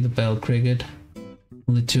can see the bell cricket,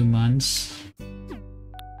 only 2 months.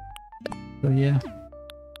 So yeah,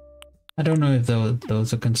 I don't know if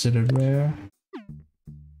those are considered rare.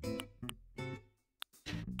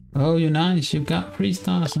 Oh, you're nice. You got 3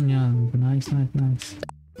 stars on your nice. And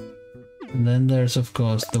then there's of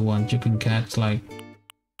course the ones you can catch like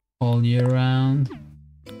all year round.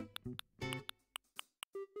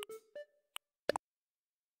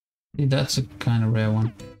 See, that's a kind of rare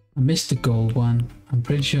one. I missed the gold one. I'm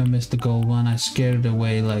pretty sure I missed the gold one. I scared it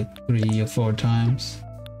away like 3 or 4 times.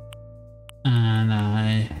 And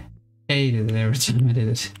I hated it every time I did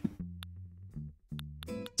it.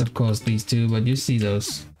 Of course these two, but you see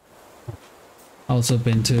those. Also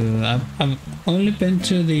been to... I've only been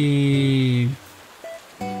to the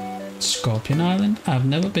Scorpion Island. I've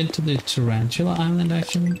never been to the Tarantula Island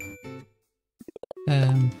actually.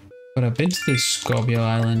 But I've been to the Scorpio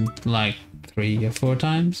Island like 3 or 4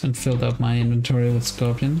 times and filled up my inventory with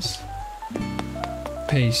scorpions.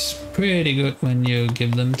 Pays pretty good when you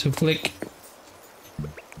give them to Flick.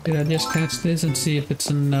 Did I just catch this and see if it's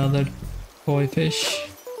another koi fish?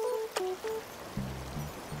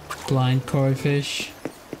 Blind koi fish?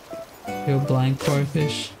 You're a blind koi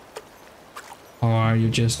fish? Or are you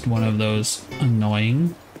just one of those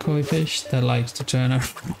annoying koi fish that likes to turn up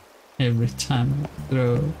every time I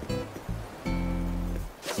throw?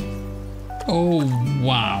 Oh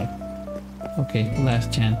wow. Okay,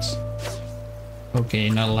 last chance. Okay,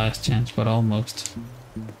 not last chance, but almost.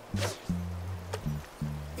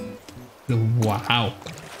 Wow.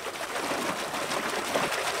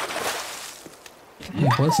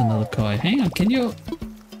 It was another koi. Hang on, can you...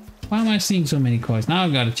 Why am I seeing so many kois? Now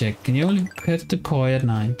I've got to check. Can you only catch the koi at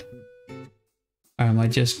night? Or am I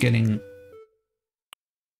just getting...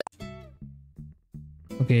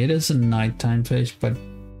 Okay, it is a nighttime fish, but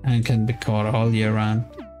and can be caught all year round.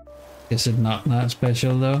 Is it not that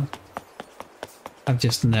special though? I've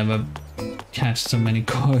just never catch so many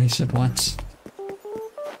kois at once.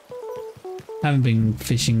 Haven't been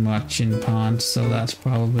fishing much in ponds, so that's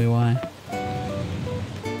probably why.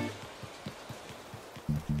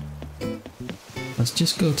 Let's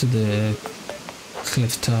just go to the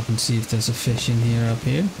cliff top and see if there's a fish in here up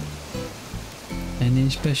here.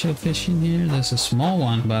 Any special fish in here? There's a small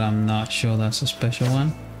one, but I'm not sure that's a special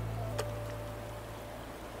one.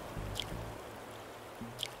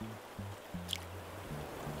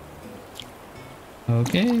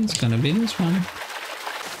 Okay, it's gonna be this one.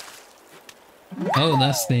 Oh,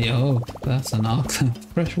 that's an ugly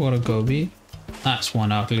freshwater goby. That's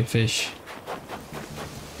one ugly fish.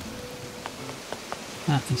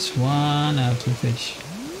 That is one ugly fish.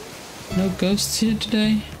 No ghosts here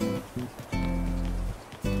today?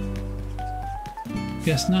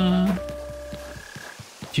 Guess not.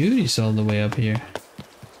 Judy's all the way up here.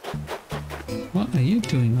 What are you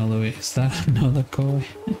doing all the way? Is that another koi?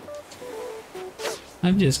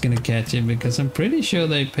 I'm just gonna catch it because I'm pretty sure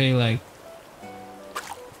they pay like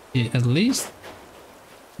at least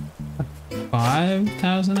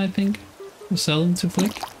 5,000, I think, to sell them to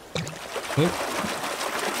Flick. Oh.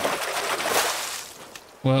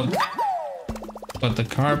 Well, but the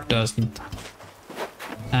carp doesn't.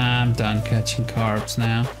 I'm done catching carps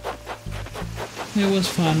now. It was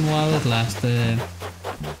fun while it lasted.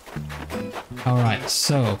 Alright,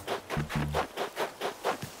 so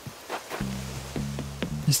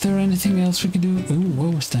is there anything else we can do? Ooh,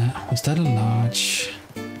 what was that? Was that a large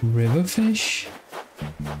river fish?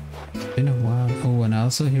 It's been a while. Oh, and I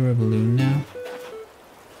also hear a balloon now.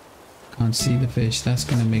 Can't see the fish. That's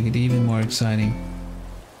gonna make it even more exciting.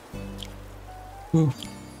 Ooh.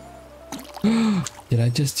 Did I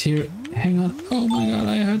just hear? Hang on. Oh my god,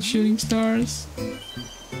 I heard shooting stars.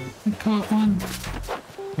 I caught one.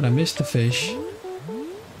 But I missed the fish.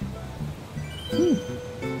 Ooh.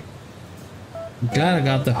 I'm glad I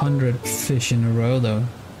got the 100 fish in a row though.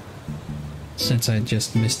 Since I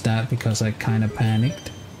just missed that because I kind of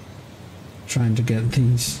panicked. Trying to get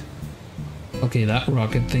these. Okay, that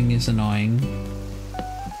rocket thing is annoying.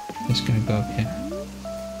 Just gonna go up here.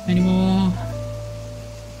 Any more?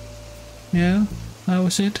 No? That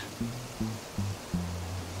was it?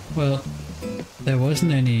 Well, there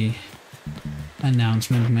wasn't any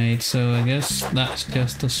announcement made, so I guess that's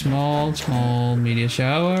just a small meteor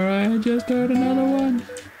shower. I just heard another one.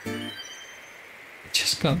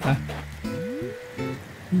 Just got that.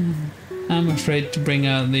 I'm afraid to bring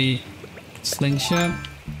out the slingshot.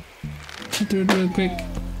 I'll do it real quick.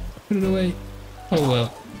 Put it away. Oh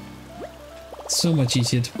well. It's so much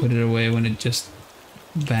easier to put it away when it just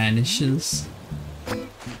vanishes.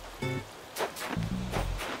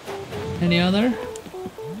 Any other?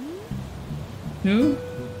 No?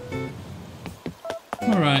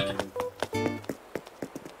 Alright.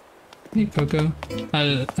 Hey Coco.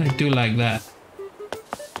 I do like that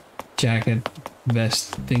jacket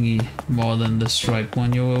vest thingy more than the striped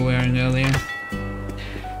one you were wearing earlier.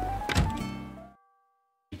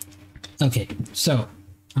 Okay, so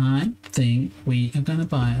I think we are gonna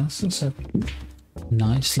buy us a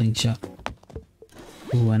nice slingshot.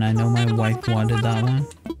 Ooh, and I know my wife wanted that one.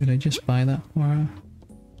 Did I just buy that for her?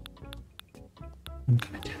 I'm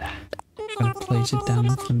gonna do that. I'm gonna place it down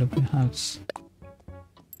in front of the house.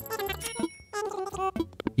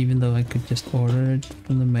 Even though I could just order it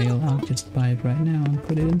from the mail, I'll just buy it right now and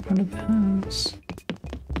put it in front of the house.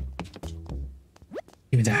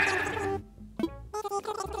 Give me that.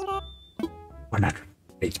 100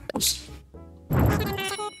 pesos.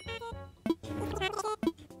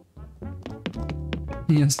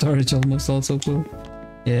 Yeah, storage almost also full.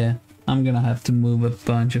 Yeah, I'm gonna have to move a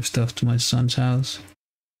bunch of stuff to my son's house.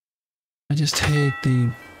 I just hate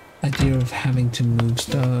the idea of having to move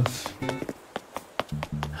stuff.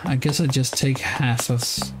 I guess I just take half of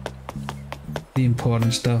the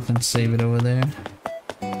important stuff and save it over there.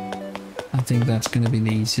 I think that's gonna be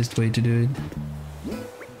the easiest way to do it.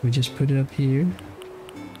 We just put it up here.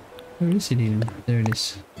 Where is it even? There it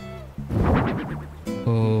is.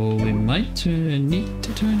 Oh, we might need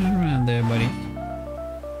to turn it around there, buddy.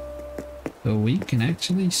 So we can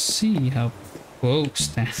actually see how close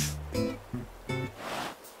that.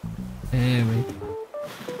 There we go.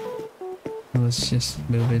 Let's just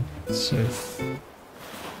move it so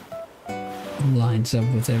it lines up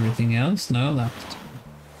with everything else. No, that's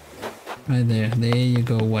right there. There you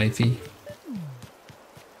go, wifey.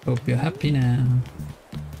 Hope you're happy now.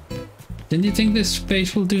 Didn't you think this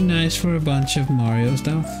space will do nice for a bunch of Mario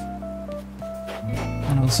stuff?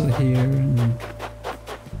 And also here, and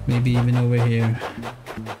maybe even over here.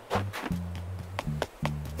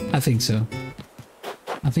 I think so.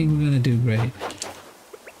 I think we're gonna do great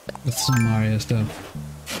with some Mario stuff.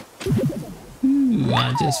 Ooh,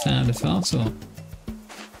 I just found a fossil.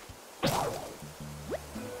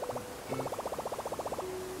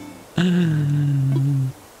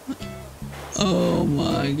 Oh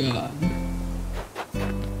my god.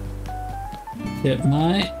 Did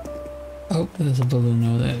my... Oh, there's a balloon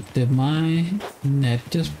over there. Did my net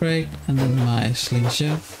just break? And then my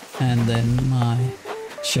slingshot? And then my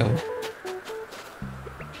show?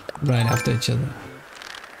 Right after each other.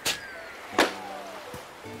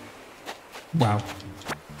 Wow.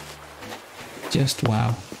 Just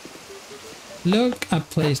wow. Look, I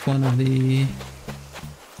placed one of the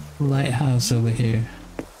lighthouse over here.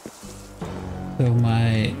 So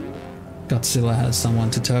my Godzilla has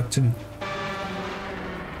someone to talk to.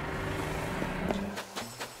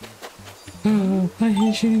 Oh, I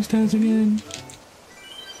hear shooting stars again.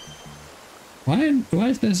 Why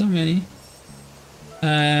is there so many?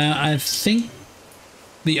 I think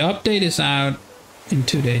the update is out in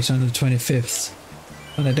 2 days on the 25th.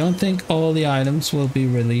 But I don't think all the items will be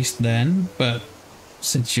released then, but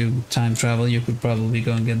since you time travel, you could probably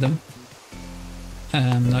go and get them.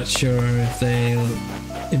 I'm not sure if they'll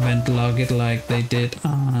event log it like they did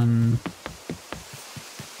on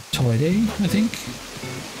Toy Day, I think.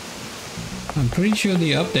 I'm pretty sure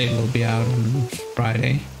the update will be out on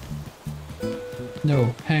Friday.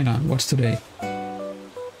 No, hang on, what's today?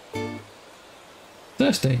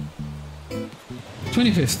 Thursday.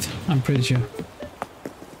 25th, I'm pretty sure.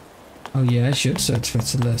 Oh yeah, I should search for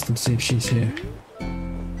Celeste and see if she's here.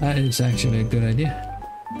 That is actually a good idea.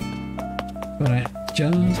 But I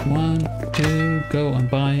just want to go and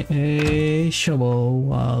buy a shovel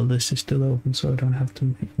while this is still open so I don't have to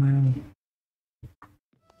make my own.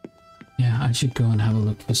 Yeah, I should go and have a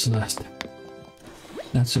look for Celeste.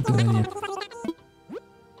 That's a good idea.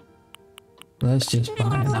 Let's just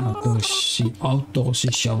buy an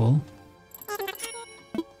outdoorsy shovel.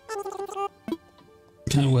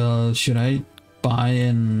 Well, should I buy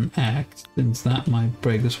an axe since that might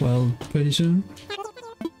break as well pretty soon?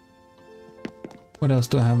 What else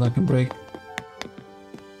do I have that can break?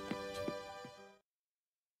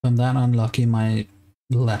 If I'm that unlucky, my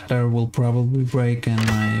ladder will probably break and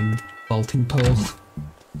my vaulting pole.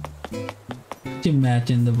 Could you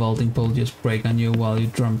imagine the vaulting pole just break on you while you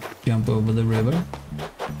jump over the river?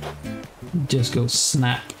 You just go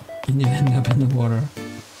snap and you end up in the water.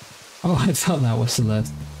 Oh, I thought that was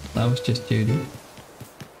Celeste. That was just Judy.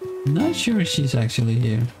 Not sure she's actually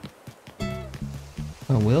here.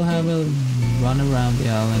 But we'll have a run around the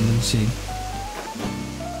island and see.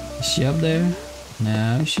 Is she up there?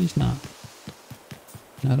 No, she's not.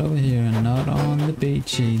 Not over here and not on the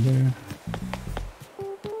beach either.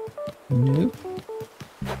 Nope.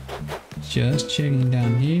 Just checking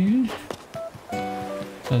down here.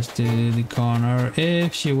 Just to the corner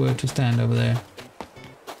if she were to stand over there.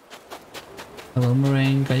 Hello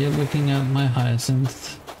Moraine, are you looking at my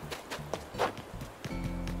hyacinth?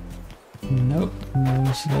 Nope,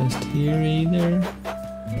 no Celeste here either.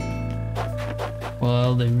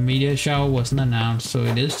 Well, the meteor shower wasn't announced, so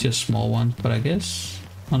it is just small ones, but I guess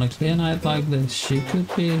on a clear night like this, she could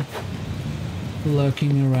be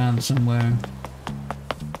lurking around somewhere.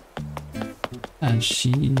 As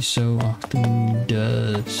she so often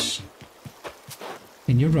does.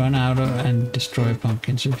 Can you run out and destroy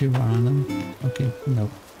pumpkins if you run on them? Okay, no.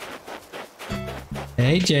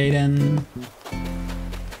 Hey Jaden!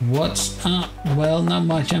 What's up? Well, not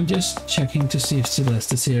much. I'm just checking to see if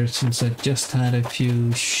Celeste is here since I just had a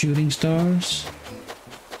few shooting stars.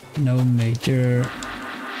 No major...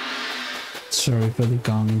 Sorry for the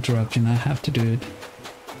gong interruption, I have to do it.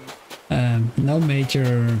 No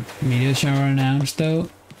major meteor shower announced though.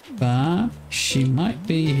 But she might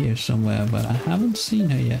be here somewhere, but I haven't seen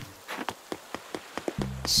her yet.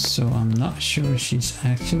 So I'm not sure she's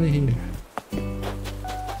actually here.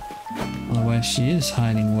 Otherwise she is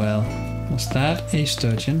hiding well. Was that a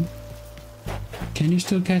sturgeon? Can you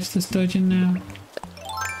still catch the sturgeon now?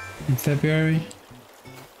 In February?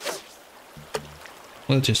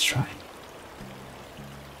 We'll just try.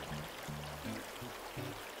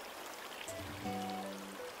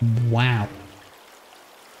 Wow.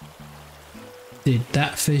 Did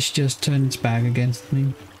that fish just turn its back against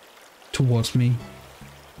me? Towards me?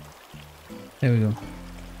 There we go.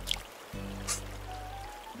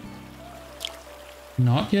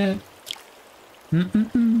 Not yet.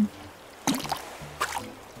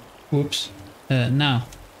 Whoops. Now.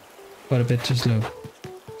 Got a bit too slow.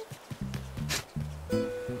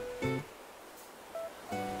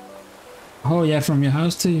 Oh yeah, from your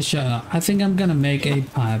house to your shop. I think I'm gonna make a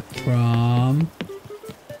pipe from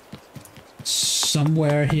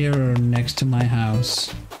somewhere here or next to my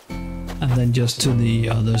house. And then just to the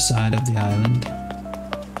other side of the island.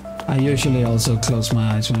 I usually also close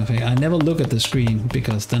my eyes when I never look at the screen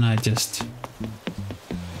because then I just...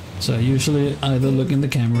 So I usually either look in the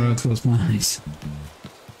camera or close my eyes.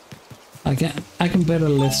 I can better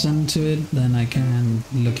listen to it than I can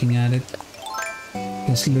looking at it.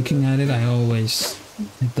 Because looking at it, I always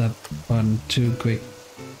hit that button too quick.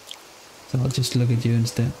 So I'll just look at you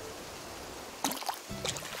instead.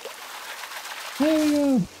 There we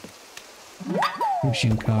go!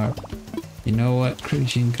 Fishing carp. You know what,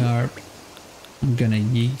 Crucian Carp? I'm gonna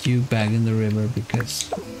yeet you back in the river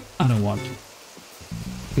because I don't want to.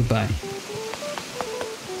 Goodbye.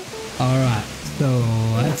 Alright, so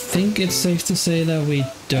I think it's safe to say that we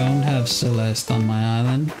don't have Celeste on my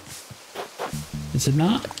island. Is it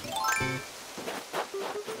not?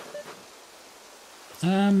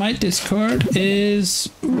 My Discord is...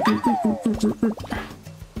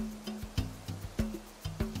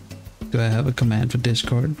 Do I have a command for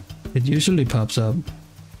Discord? It usually pops up.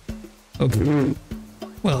 Okay.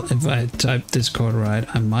 Well, if I type Discord right,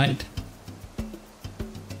 I might.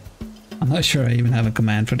 I'm not sure I even have a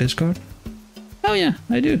command for Discord. Oh yeah,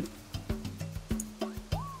 I do.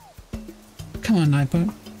 Come on,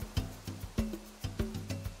 Nightbot.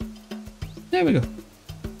 There we go.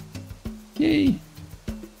 Yay.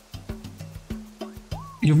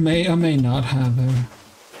 You may or may not have her.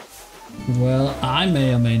 Well, I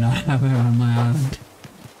may or may not have her on my island.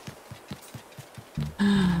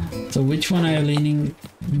 So which one are you leaning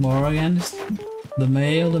more against? The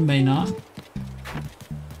may or the may not?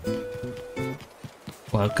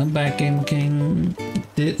 Welcome back, Game King.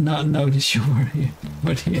 Did not notice you were here.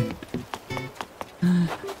 What here?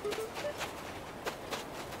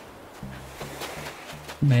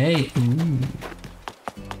 May. Ooh.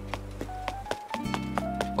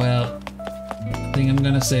 Well, I think I'm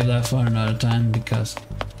gonna save that for another time because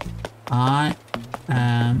I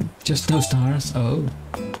am just no stars. Oh,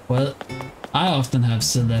 well, I often have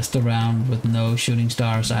Celeste around with no shooting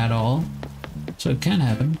stars at all, so it can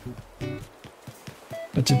happen.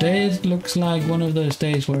 But today it looks like one of those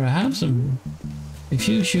days where I have a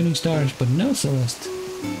few shooting stars but no Celeste.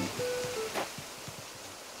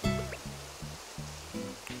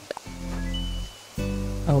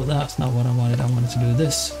 Oh, that's not what I wanted. I wanted to do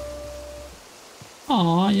this.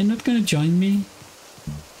 Aw, you're not gonna join me?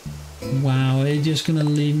 Wow, are you just gonna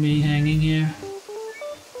leave me hanging here?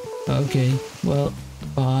 Okay, well,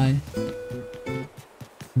 bye.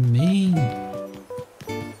 Mean.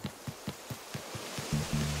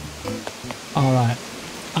 Alright,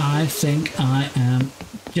 I think I am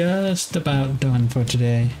just about done for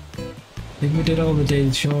today. I think we did all the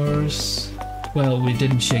daily chores. Well, we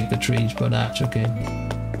didn't shake the trees, but that's okay.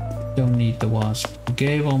 Don't need the wasp.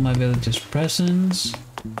 Gave all my villagers presents.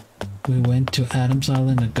 We went to Adam's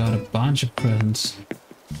Island and got a bunch of presents.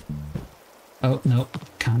 Oh, no,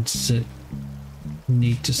 can't sit.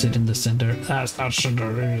 Need to sit in the center. That's not center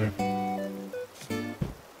either.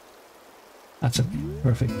 That's okay,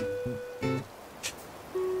 perfect.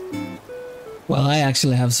 Well, I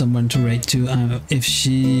actually have someone to rate to if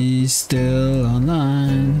she's still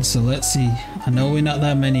online. So let's see. I know we're not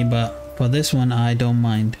that many, but for this one, I don't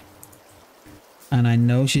mind. And I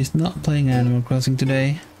know she's not playing Animal Crossing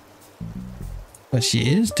today, but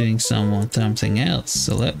she is doing something else.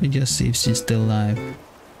 So let me just see if she's still live.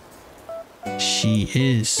 She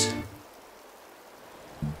is.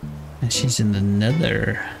 And she's in the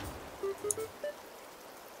Nether.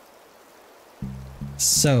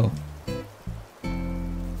 So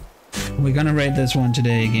we're gonna rate this one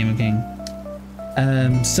today, Gamer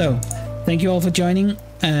King. So thank you all for joining.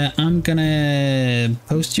 I'm gonna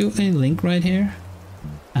post you a link right here,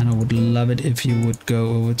 and I would love it if you would go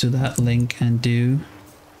over to that link and do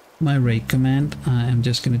my rate command. I am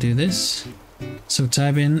just gonna do this. So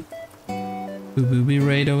type in Boo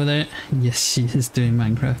rate over there. Yes, she is doing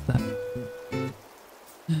Minecraft.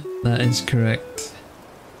 That is correct.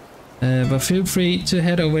 But feel free to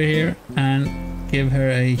head over here and give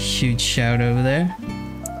her a huge shout over there.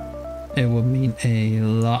 It would mean a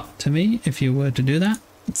lot to me if you were to do that.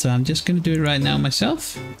 So I'm just going to do it right now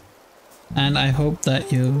myself. And I hope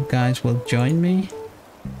that you guys will join me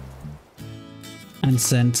and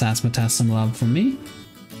send Sasmatas some love from me.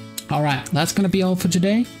 Alright, that's going to be all for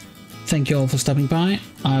today. Thank you all for stopping by.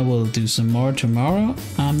 I will do some more tomorrow.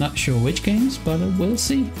 I'm not sure which games, but we'll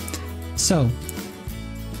see. So,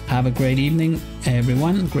 have a great evening,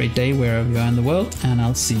 everyone. Great day wherever you are in the world, and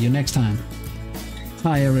I'll see you next time.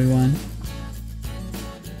 Bye, everyone.